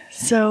on.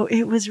 So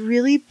it was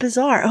really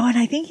bizarre. Oh, and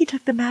I think he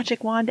took the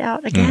magic wand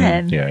out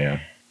again. Mm-hmm. Yeah.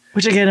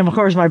 Which again, of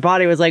course, my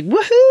body was like,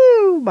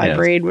 woohoo! My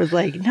brain was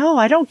like, no,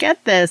 I don't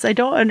get this. I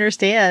don't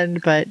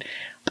understand. But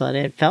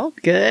it felt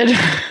good.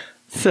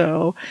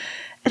 So,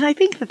 and I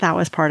think that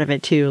was part of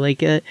it too.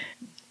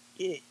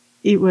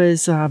 It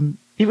was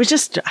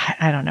just,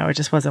 I don't know. It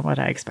just wasn't what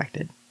I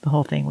expected. The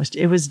whole thing was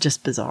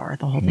just bizarre.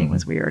 The whole thing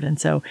was weird. And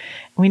so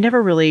we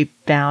never really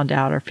found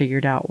out or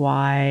figured out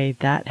why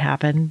that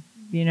happened.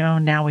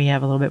 Now we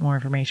have a little bit more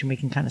information. We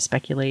can kind of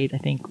speculate, I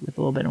think, with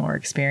a little bit more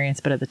experience.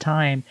 But at the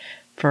time,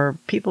 for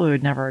people who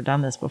had never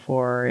done this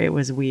before, it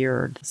was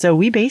weird. So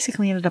we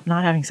basically ended up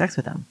not having sex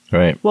with him.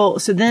 Right. Well,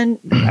 so then...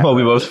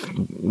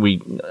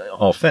 we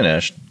all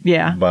finished.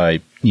 Yeah.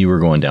 By you were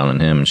going down on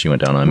him and she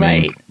went down on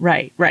me.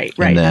 Right.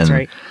 Then, that's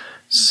right.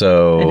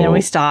 So... And then we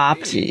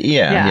stopped.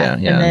 Yeah.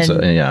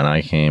 And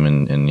I came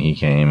and he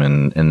came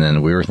and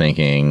then we were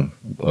thinking,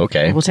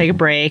 okay. We'll take a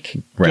break.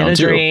 Round get a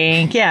two.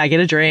 drink. Yeah, get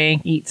a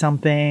drink. Eat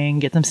something.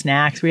 Get some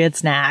snacks. We had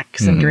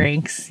snacks and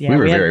drinks. Yeah, we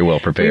were very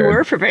well prepared. We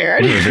were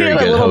prepared. We were very had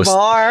good a little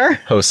bar.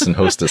 Hosts and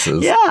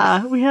hostesses.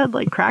 Yeah, we had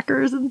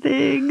crackers and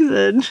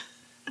things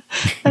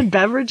and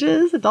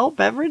beverages, adult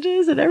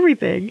beverages and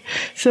everything.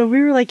 So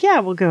we were like, yeah,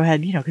 we'll go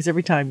ahead, because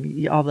every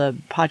time all the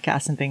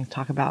podcasts and things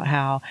talk about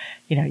how,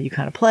 you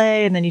kind of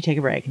play and then you take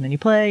a break and then you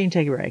play and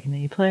take a break and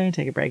then you play and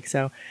take a break.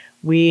 So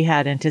we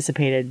had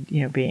anticipated,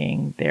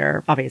 being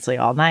there obviously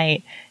all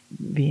night,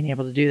 being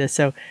able to do this.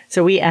 So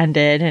we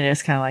ended and it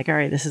was kind of like, all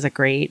right, this is a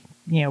great,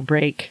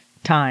 break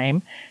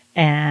time.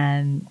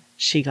 And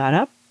she got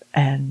up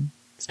and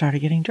started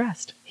getting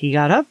dressed. He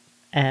got up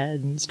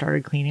and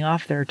started cleaning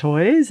off their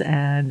toys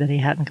and that he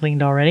hadn't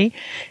cleaned already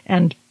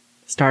and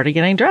started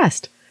getting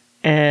dressed.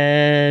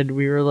 And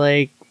we were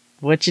like,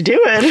 what you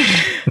doing?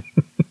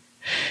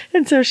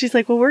 And so she's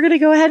like, well, we're going to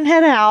go ahead and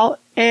head out.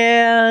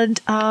 And,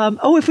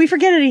 if we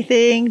forget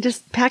anything,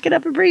 just pack it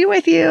up and bring it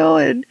with you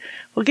and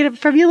we'll get it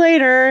from you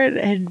later.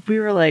 And we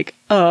were like,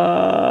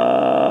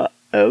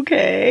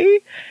 okay.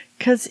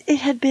 Because it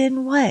had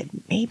been,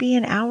 maybe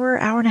an hour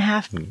and a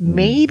half,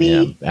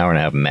 maybe? Yeah, hour and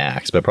a half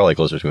max, but probably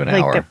closer to an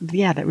hour.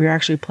 That we were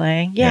actually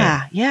playing.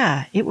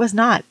 Yeah. It was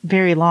not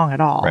very long at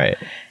all. Right.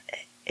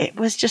 It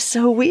was just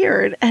so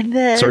weird. And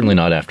then... Certainly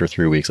not after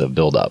 3 weeks of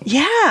build-up.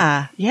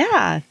 Yeah.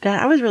 That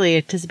I was really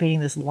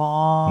anticipating this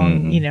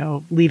long,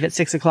 leave at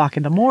 6 o'clock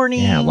in the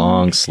morning. Yeah,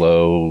 long,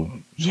 slow...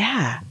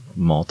 Yeah.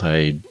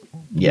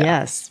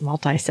 Yes,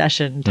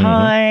 multi-session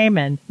time.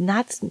 And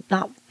that's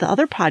not the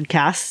other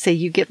podcasts say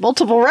you get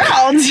multiple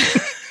rounds.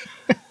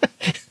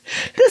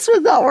 This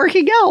was not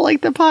working out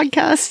like the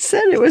podcast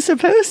said it was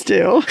supposed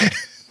to.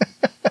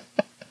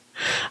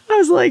 I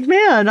was like,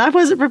 man, I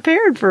wasn't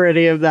prepared for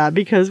any of that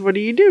because what do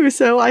you do?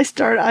 So I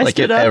stood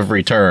up.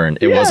 Every turn,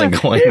 it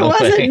wasn't going the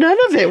way. None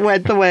of it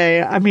went the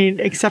way. I mean,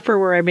 except for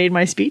where I made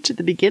my speech at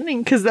the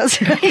beginning because that's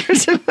how you're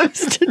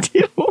supposed to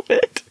do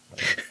it.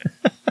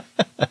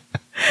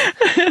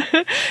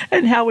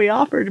 And how we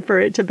offered for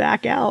it to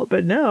back out,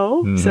 but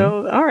no. Mm-hmm.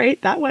 So, all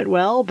right, that went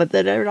well, but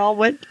then it all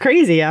went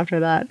crazy after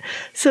that.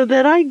 So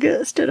then I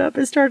stood up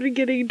and started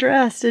getting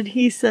dressed, and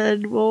he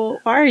said, well,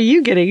 why are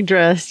you getting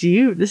dressed?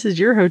 This is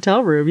your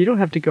hotel room. You don't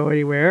have to go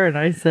anywhere. And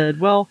I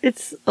said, well,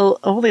 it's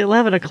only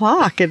 11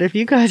 o'clock, and if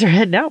you guys are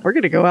heading out, we're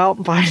going to go out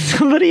and find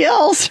somebody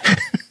else.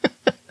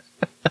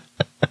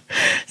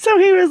 So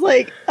he was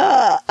like,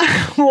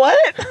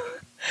 what?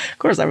 Of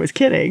course I was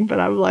kidding, but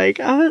I'm like,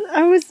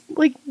 I was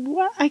like,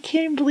 what? I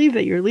can't even believe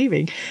that you're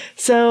leaving.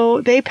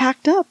 So they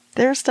packed up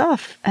their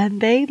stuff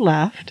and they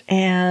left,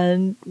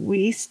 and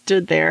we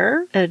stood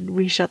there and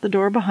we shut the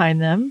door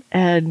behind them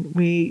and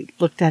we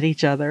looked at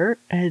each other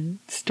and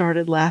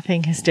started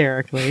laughing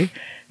hysterically.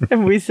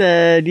 And we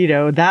said,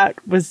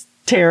 that was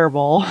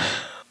terrible,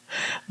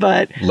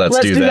 but let's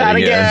do that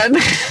again.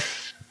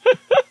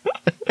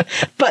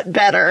 But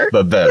better.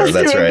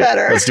 That's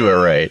right. Let's do it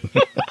right.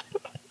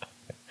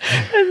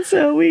 And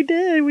so we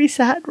did. We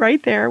sat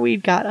right there. We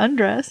got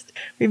undressed.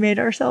 We made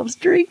ourselves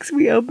drinks.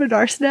 We opened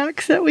our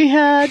snacks that we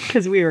had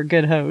because we were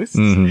good hosts.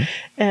 Mm-hmm.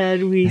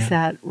 And we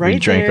sat right there. We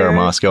drank our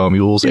Moscow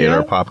Mules, ate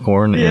our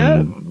popcorn,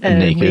 and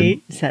naked.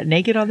 We sat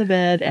naked on the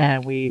bed,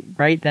 and we,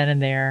 right then and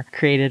there,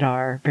 created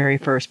our very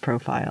first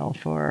profile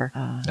for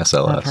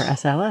SLS. For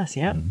SLS,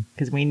 yeah.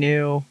 Because we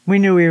knew we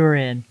were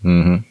in.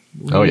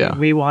 Mm-hmm.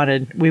 We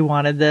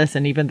wanted this,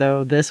 and even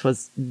though this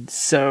was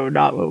so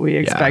not what we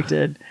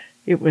expected,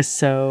 it was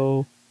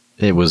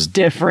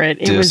different.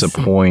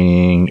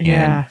 Disappointing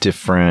and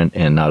different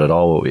and not at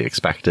all what we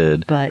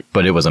expected.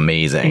 But it was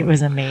amazing. It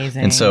was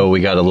amazing. And so we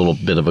got a little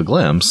bit of a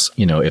glimpse,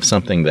 if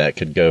something that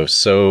could go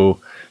so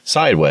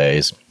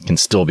sideways can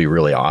still be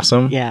really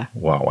awesome. Yeah.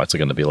 Wow, what's it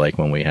going to be like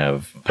when we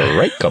have the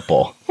right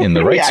couple in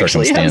the right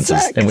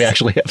circumstances and we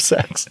actually have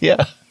sex?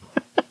 Yeah.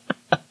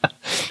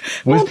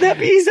 Won't that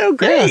be so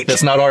great? Yeah,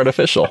 that's not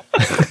artificial.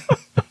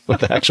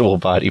 With actual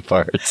body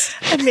parts.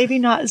 And maybe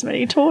not as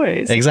many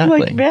toys.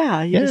 Exactly.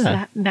 You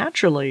just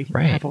naturally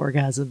have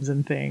orgasms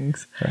and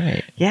things.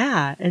 Right.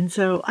 Yeah. And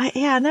so,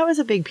 and that was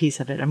a big piece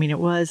of it. I mean,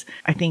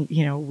 I think,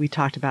 we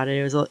talked about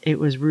it. It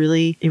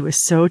was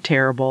so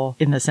terrible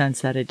in the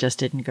sense that it just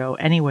didn't go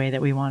any way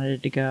that we wanted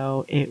it to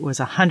go. It was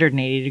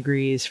 180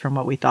 degrees from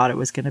what we thought it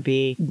was going to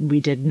be. We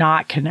did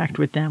not connect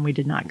with them. We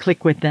did not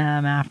click with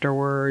them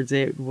afterwards.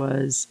 It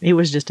was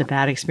just a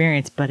bad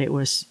experience, but it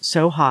was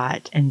so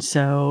hot and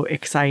so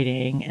exciting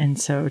and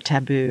so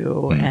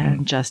taboo.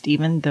 And just,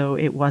 even though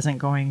it wasn't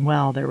going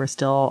well, there was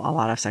still a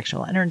lot of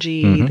sexual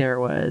energy.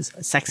 There was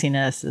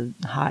sexiness,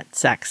 hot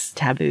sex,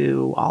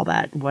 taboo, all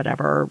that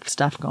whatever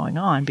stuff going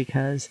on,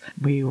 because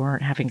we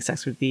weren't having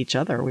sex with each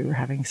other. We were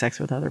having sex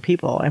with other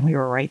people, and we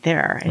were right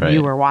there, and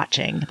you were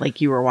watching,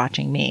 like you were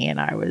watching me,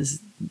 and I was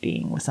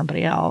being with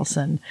somebody else.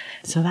 And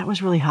so that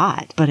was really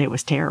hot, but it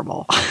was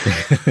terrible.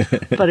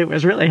 But it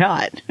was really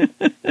hot.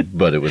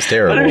 But it was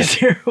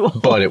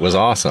terrible. But it was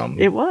awesome.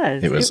 It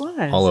was. It was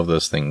all of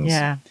those things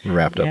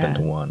wrapped up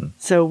into one.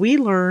 So we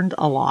learned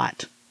a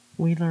lot.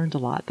 We learned a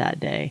lot that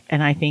day.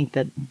 And I think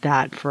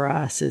that for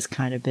us has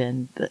kind of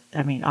been,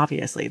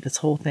 obviously this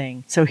whole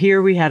thing. So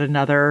here we had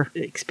another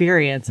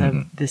experience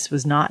of this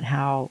was not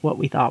what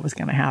we thought was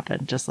going to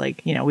happen. Just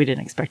like, we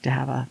didn't expect to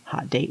have a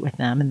hot date with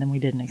them. And then we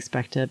didn't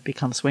expect to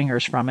become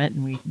swingers from it.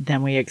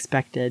 And we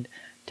expected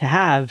to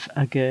have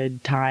a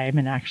good time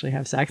and actually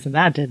have sex, and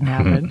that didn't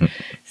happen.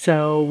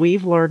 So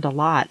we've learned a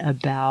lot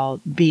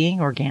about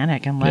being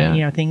organic and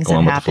letting things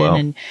that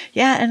happen.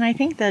 And I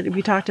think that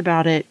we talked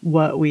about it.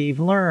 What we've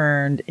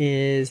learned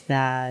is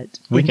that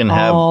we can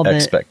have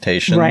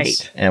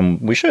expectations,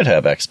 and we should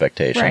have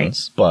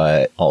expectations,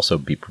 but also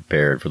be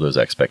prepared for those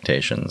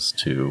expectations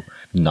to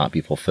not be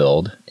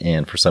fulfilled,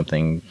 and for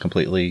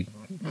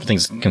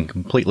things can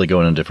completely go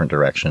in a different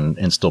direction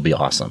and still be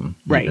awesome,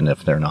 even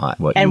if they're not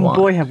what you want.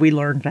 And boy, have we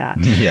learned that.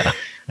 Yeah,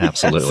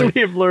 absolutely. Yes,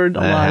 we have learned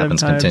a lot of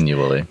times. That happens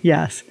continually.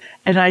 Yes.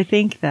 And I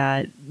think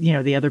that,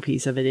 the other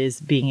piece of it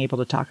is being able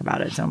to talk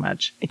about it so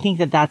much. I think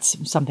that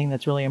that's something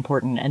that's really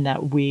important, and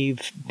that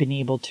we've been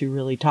able to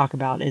really talk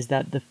about, is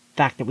that the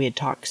fact that we had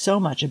talked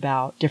so much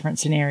about different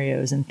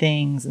scenarios and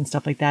things and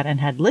stuff like that, and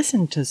had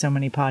listened to so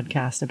many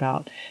podcasts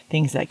about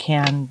things that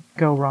can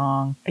go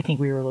wrong. I think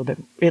we were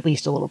at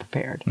least a little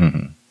prepared.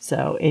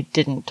 So it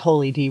didn't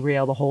totally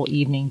derail the whole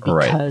evening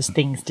because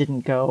things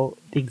didn't go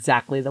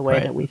exactly the way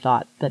that we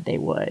thought that they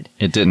would.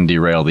 It didn't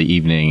derail the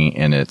evening,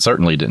 and it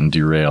certainly didn't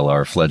derail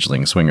our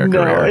fledgling swinger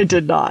career. No, it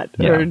did not.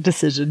 Yeah. Our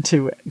decision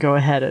to go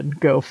ahead and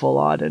go full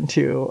on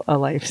into a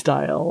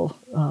lifestyle,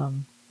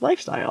 an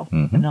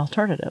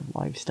alternative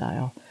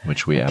lifestyle.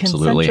 Which we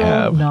absolutely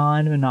have.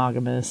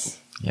 Non-monogamous,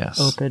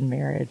 open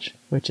marriage,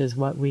 which is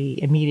what we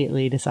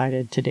immediately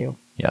decided to do.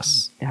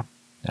 Yes. Yeah.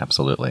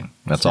 Absolutely.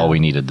 That's all we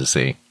needed to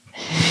see.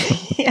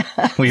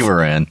 We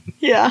were in.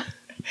 Yeah.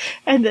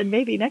 And then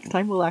maybe next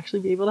time we'll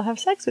actually be able to have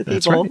sex with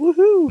people. Right.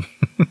 Woohoo!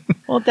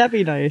 Won't that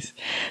be nice?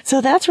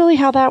 So that's really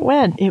how that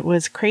went. It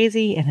was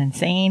crazy and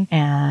insane.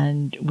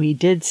 And we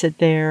did sit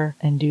there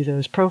and do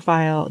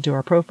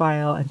our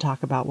profile and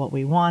talk about what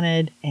we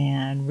wanted.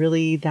 And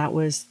really that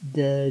was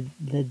the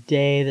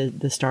day,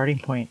 the starting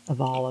point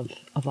of all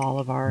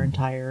of our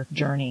entire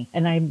journey.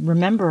 And I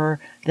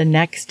remember the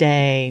next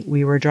day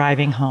we were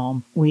driving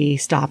home. We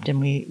stopped and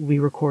we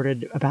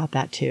recorded about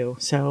that too.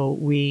 So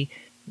we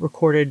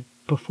recorded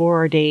before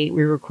our date,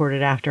 we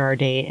recorded after our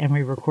date, and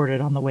we recorded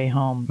on the way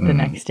home the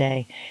next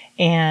day.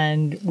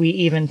 And we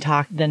even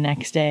talked the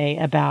next day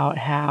about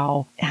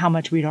how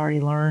much we'd already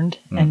learned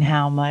and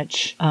how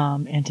much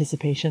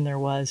anticipation there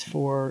was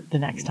for the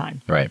next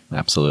time. Right.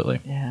 Absolutely.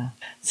 Yeah.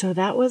 So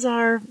that was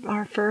our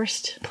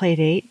first play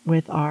date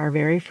with our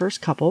very first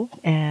couple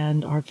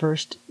and our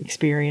first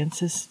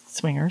experience as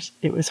swingers.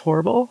 It was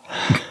horrible.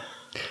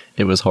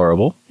 It was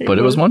horrible, but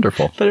it was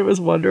wonderful. But it was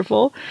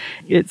wonderful.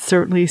 It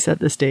certainly set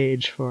the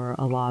stage for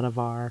a lot of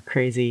our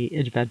crazy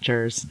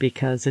adventures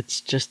because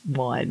it's just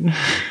one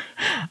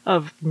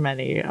of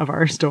many of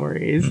our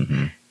stories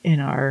in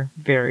our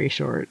very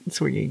short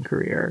swinging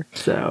career.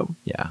 So,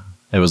 yeah.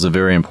 It was a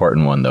very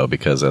important one, though,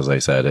 because, as I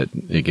said,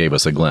 it gave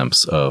us a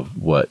glimpse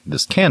of what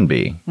this can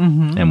be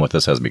and what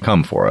this has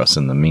become for us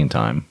in the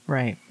meantime.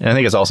 Right. And I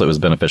think it was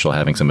beneficial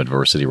having some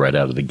adversity right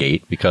out of the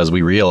gate because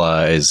we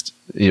realized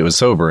it was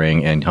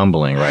sobering and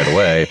humbling right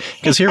away.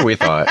 Because here we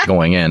thought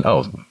going in,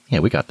 oh, yeah,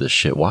 we got this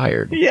shit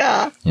wired.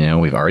 Yeah. You know,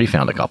 we've already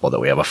found a couple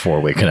that we have a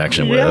 4-way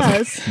connection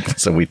Yes. with.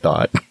 So we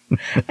thought.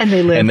 And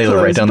they live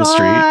right down the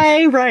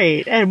street.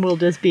 Right. And we'll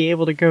just be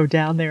able to go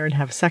down there and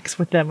have sex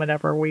with them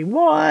whenever we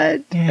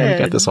want. Yeah, we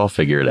got this all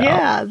figured out.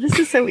 Yeah, this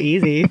is so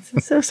easy.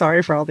 I'm so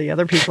sorry for all the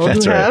other people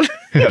That's who right.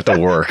 have to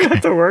work.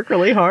 have to work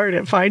really hard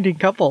at finding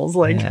couples.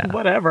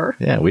 Whatever.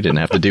 Yeah, we didn't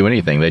have to do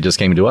anything. They just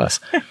came to us.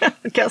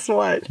 Guess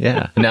what?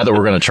 Yeah. Now that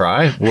we're going to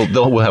try, we'll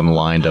have them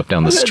lined up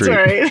down the street.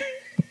 That's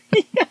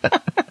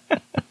right.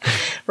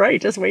 Right.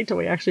 Just wait till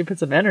we actually put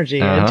some energy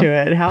into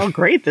it. How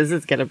great this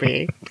is going to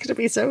be. It's going to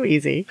be so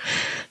easy.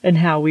 And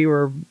how we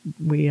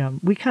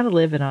kind of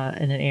live in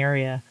an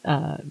area.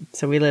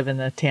 So we live in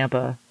the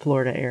Tampa,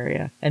 Florida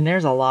area. And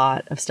there's a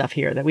lot of stuff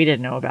here that we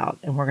didn't know about.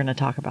 And we're going to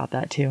talk about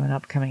that too in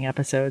upcoming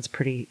episodes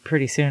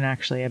pretty soon,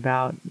 actually,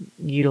 about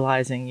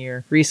utilizing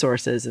your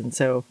resources. And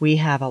so we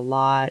have a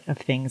lot of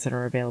things that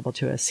are available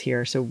to us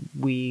here. So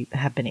we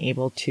have been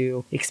able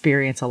to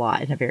experience a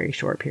lot in a very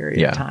short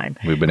period of time.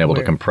 We've been able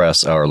to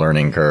compress our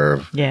learning curve.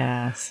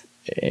 Yes.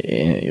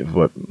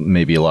 What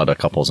maybe a lot of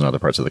couples in other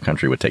parts of the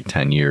country would take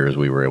 10 years,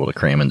 we were able to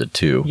cram into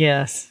 2.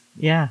 Yes.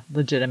 Yeah,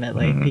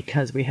 legitimately,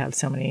 because we have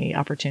so many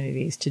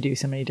opportunities to do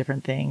so many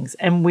different things.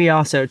 And we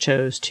also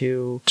chose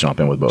to jump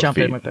in with both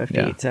feet.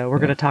 Yeah. So we're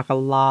going to talk a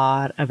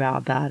lot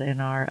about that in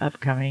our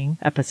upcoming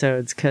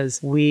episodes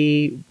because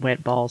we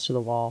went balls to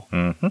the wall.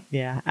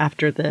 Yeah,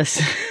 after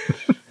this.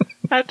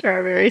 After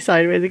our very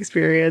sideways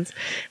experience,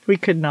 we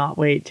could not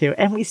wait to.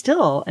 And we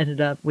still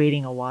ended up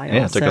waiting a while.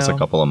 Yeah, it took us a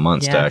couple of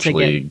months to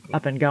actually get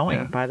up and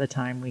going by the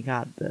time we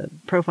got the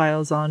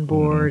profiles on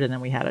board. And then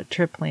we had a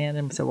trip planned.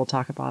 And so we'll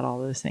talk about all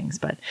those things.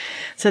 But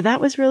so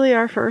that was really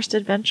our first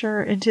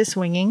adventure into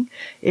swinging.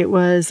 It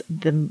was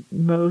the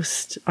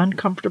most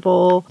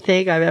uncomfortable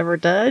thing I've ever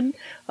done.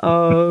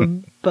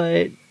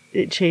 But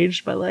it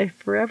changed my life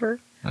forever.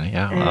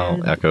 Yeah,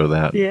 I'll echo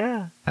that.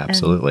 Yeah.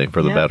 Absolutely,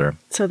 for the better.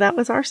 So that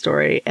was our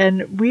story.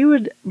 And we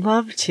would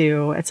love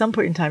to, at some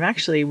point in time,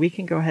 actually, we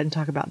can go ahead and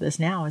talk about this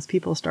now as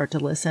people start to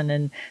listen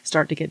and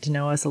start to get to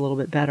know us a little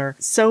bit better.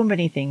 So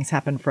many things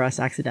happen for us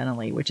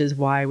accidentally, which is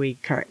why we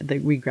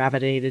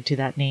gravitated to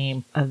that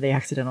name of the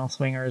Accidental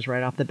Swingers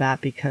right off the bat,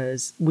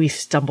 because we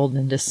stumbled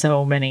into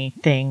so many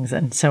things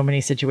and so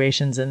many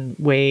situations and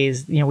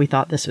ways. You know, we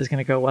thought this was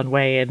going to go one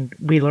way, and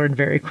we learned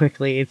very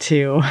quickly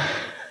to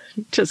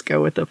just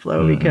go with the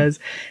flow because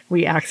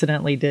we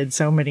accidentally did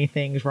so many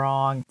things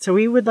wrong. So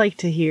we would like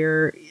to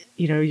hear,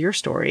 your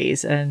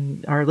stories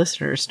and our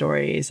listeners'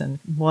 stories and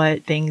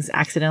what things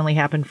accidentally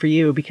happened for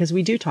you, because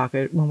we do talk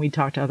when we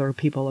talk to other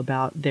people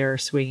about their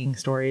swinging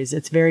stories.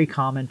 It's very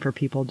common for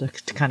people to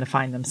kind of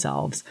find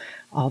themselves.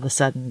 All of a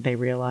sudden they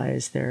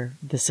realize the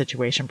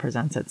situation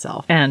presents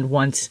itself. And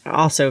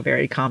also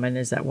very common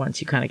is that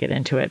once you kind of get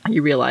into it,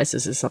 you realize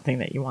this is something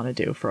that you want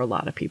to do for a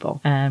lot of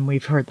people. And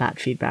we've heard that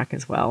feedback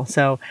as well.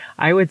 So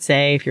I would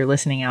say if you're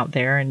listening out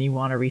there and you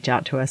want to reach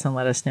out to us and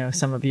let us know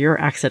some of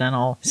your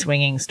accidental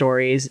swinging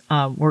stories,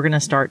 we're going to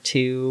start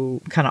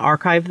to kind of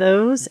archive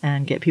those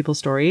and get people's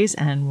stories,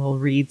 and we'll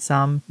read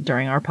some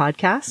during our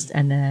podcast.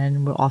 And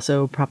then we'll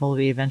also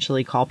probably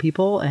eventually call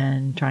people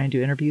and try and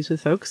do interviews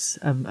with folks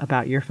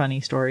about your funny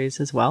stories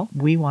as well.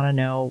 We want to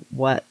know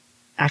what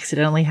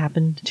accidentally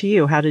happened to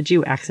you. How did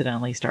you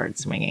accidentally start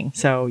swinging?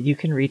 So you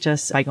can reach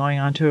us by going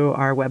onto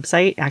our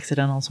website,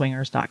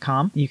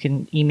 accidentalswingers.com. You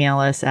can email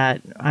us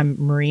I'm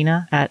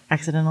Marina at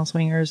Accidental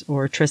Swingers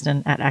or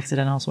Tristan at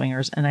Accidental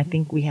Swingers. And I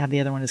think we have the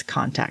other one is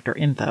contact or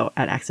info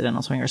at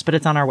Accidental Swingers, but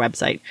it's on our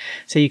website.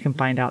 So you can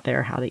find out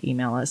there how to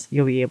email us.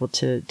 You'll be able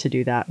to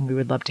do that. And we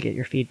would love to get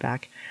your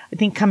feedback. I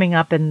think coming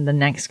up in the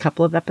next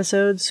couple of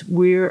episodes,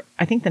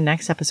 I think the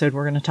next episode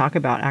we're going to talk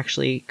about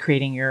actually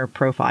creating your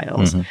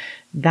profiles.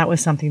 That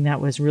was something that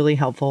was really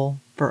helpful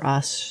for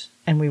us,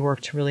 and we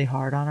worked really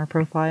hard on our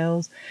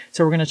profiles.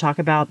 So we're going to talk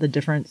about the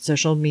different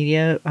social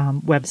media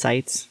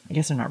websites. I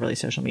guess they're not really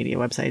social media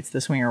websites,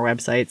 the swinger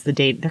websites,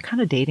 they're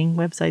kind of dating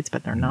websites,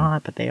 but they're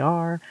not, but they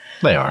are.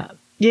 They are.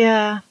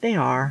 Yeah, they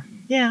are.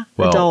 Yeah,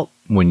 well, adult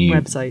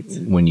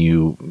websites. When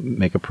you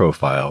make a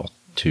profile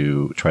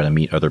to try to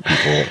meet other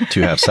people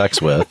to have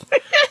sex with,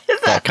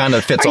 that kind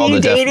of fits Are all you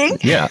the dating?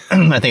 yeah.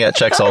 I think that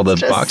checks all the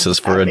boxes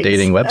for a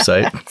dating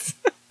website.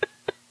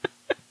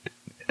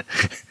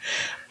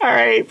 All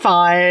right,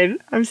 fine.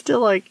 I'm still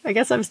like, I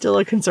guess I'm still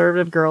a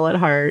conservative girl at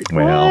heart.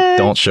 Well, What?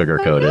 don't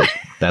sugarcoat it.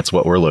 That's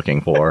what we're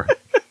looking for.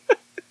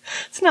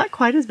 It's not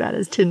quite as bad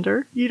as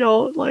Tinder. You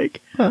don't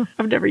like,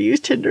 I've never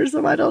used Tinder,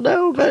 so I don't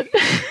know, but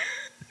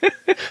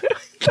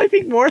I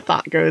think more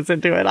thought goes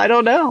into it. I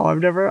don't know.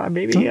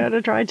 Maybe you got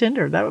to try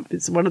Tinder. That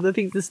is one of the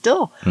things that's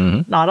still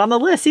not on the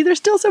list. See, there's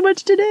still so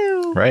much to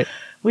do. Right.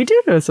 We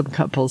do know some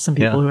couples, some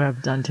people Yeah. who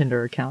have done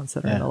Tinder accounts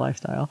that are in the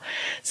lifestyle.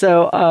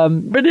 So,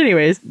 but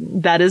anyways,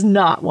 that is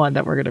not one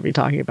that we're going to be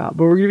talking about.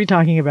 But we're going to be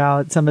talking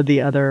about some of the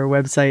other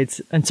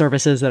websites and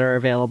services that are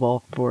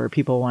available for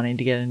people wanting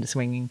to get into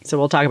swinging. So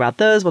we'll talk about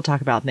those. We'll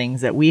talk about things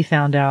that we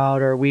found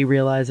out or we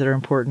realize that are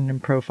important in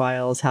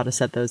profiles, how to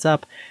set those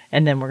up.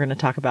 And then we're going to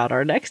talk about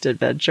our next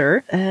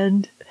adventure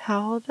and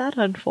how that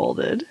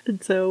unfolded.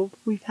 And so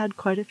we've had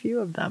quite a few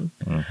of them.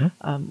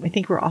 I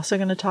think we're also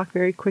going to talk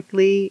very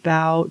quickly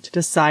about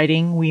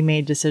deciding. We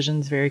made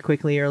decisions very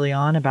quickly early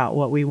on about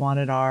what we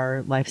wanted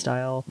our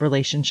lifestyle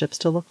relationships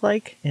to look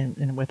like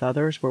and with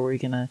others. Were we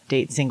going to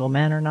date single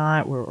men or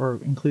not, or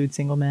include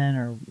single men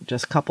or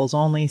just couples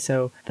only?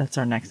 So that's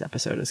our next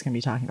episode is going to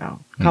be talking about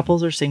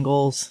couples or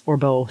singles or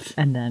both,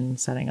 and then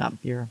setting up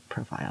your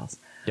profiles.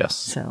 Yes.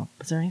 So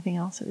is there anything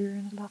else that we were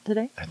going to talk about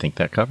today? I think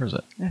that covers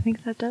it. I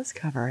think that does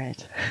cover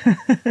it.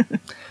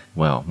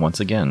 Well, once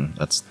again,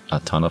 that's a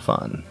ton of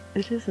fun.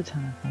 It is a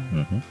ton of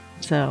fun.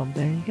 So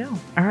there you go.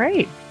 All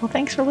right. Well,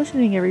 thanks for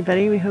listening,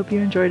 everybody. We hope you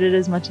enjoyed it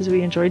as much as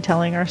we enjoyed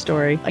telling our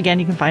story.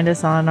 Again, you can find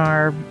us on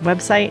our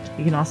website.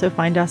 You can also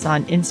find us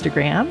on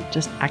Instagram,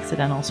 just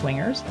Accidental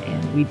Swingers.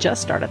 And we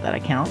just started that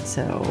account,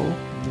 so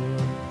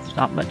there's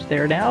not much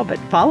there now, but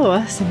follow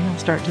us and you'll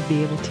start to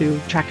be able to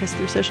track us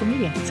through social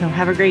media. So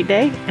have a great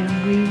day, and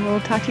we will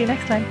talk to you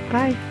next time.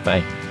 Bye.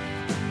 Bye.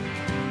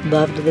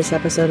 Loved this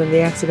episode of The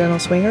Accidental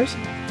Swingers?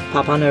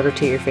 Pop on over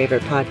to your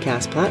favorite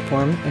podcast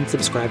platform and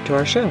subscribe to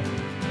our show.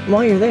 And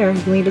while you're there,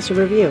 you can leave us a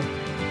review.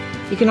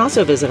 You can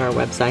also visit our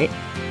website,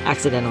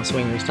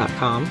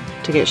 accidentalswingers.com,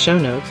 to get show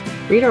notes,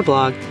 read our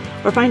blog,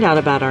 or find out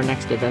about our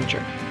next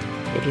adventure.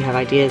 If you have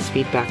ideas,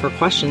 feedback, or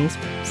questions,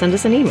 send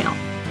us an email.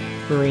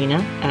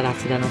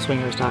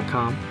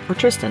 Marina@accidentalswingers.com or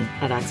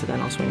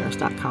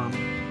Tristan@accidentalswingers.com.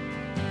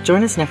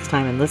 Join us next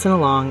time and listen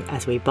along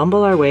as we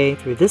bumble our way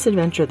through this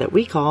adventure that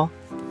we call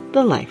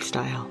the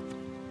lifestyle.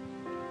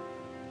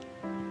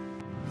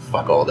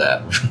 Fuck all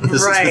that.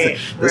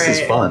 This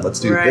is fun. Let's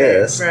do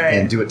this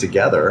and do it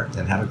together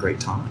and have a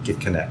great time. Get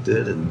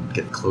connected and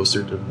get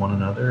closer to one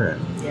another.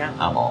 And Yeah.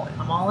 I'm all in.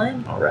 I'm all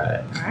in. All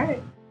right. All right.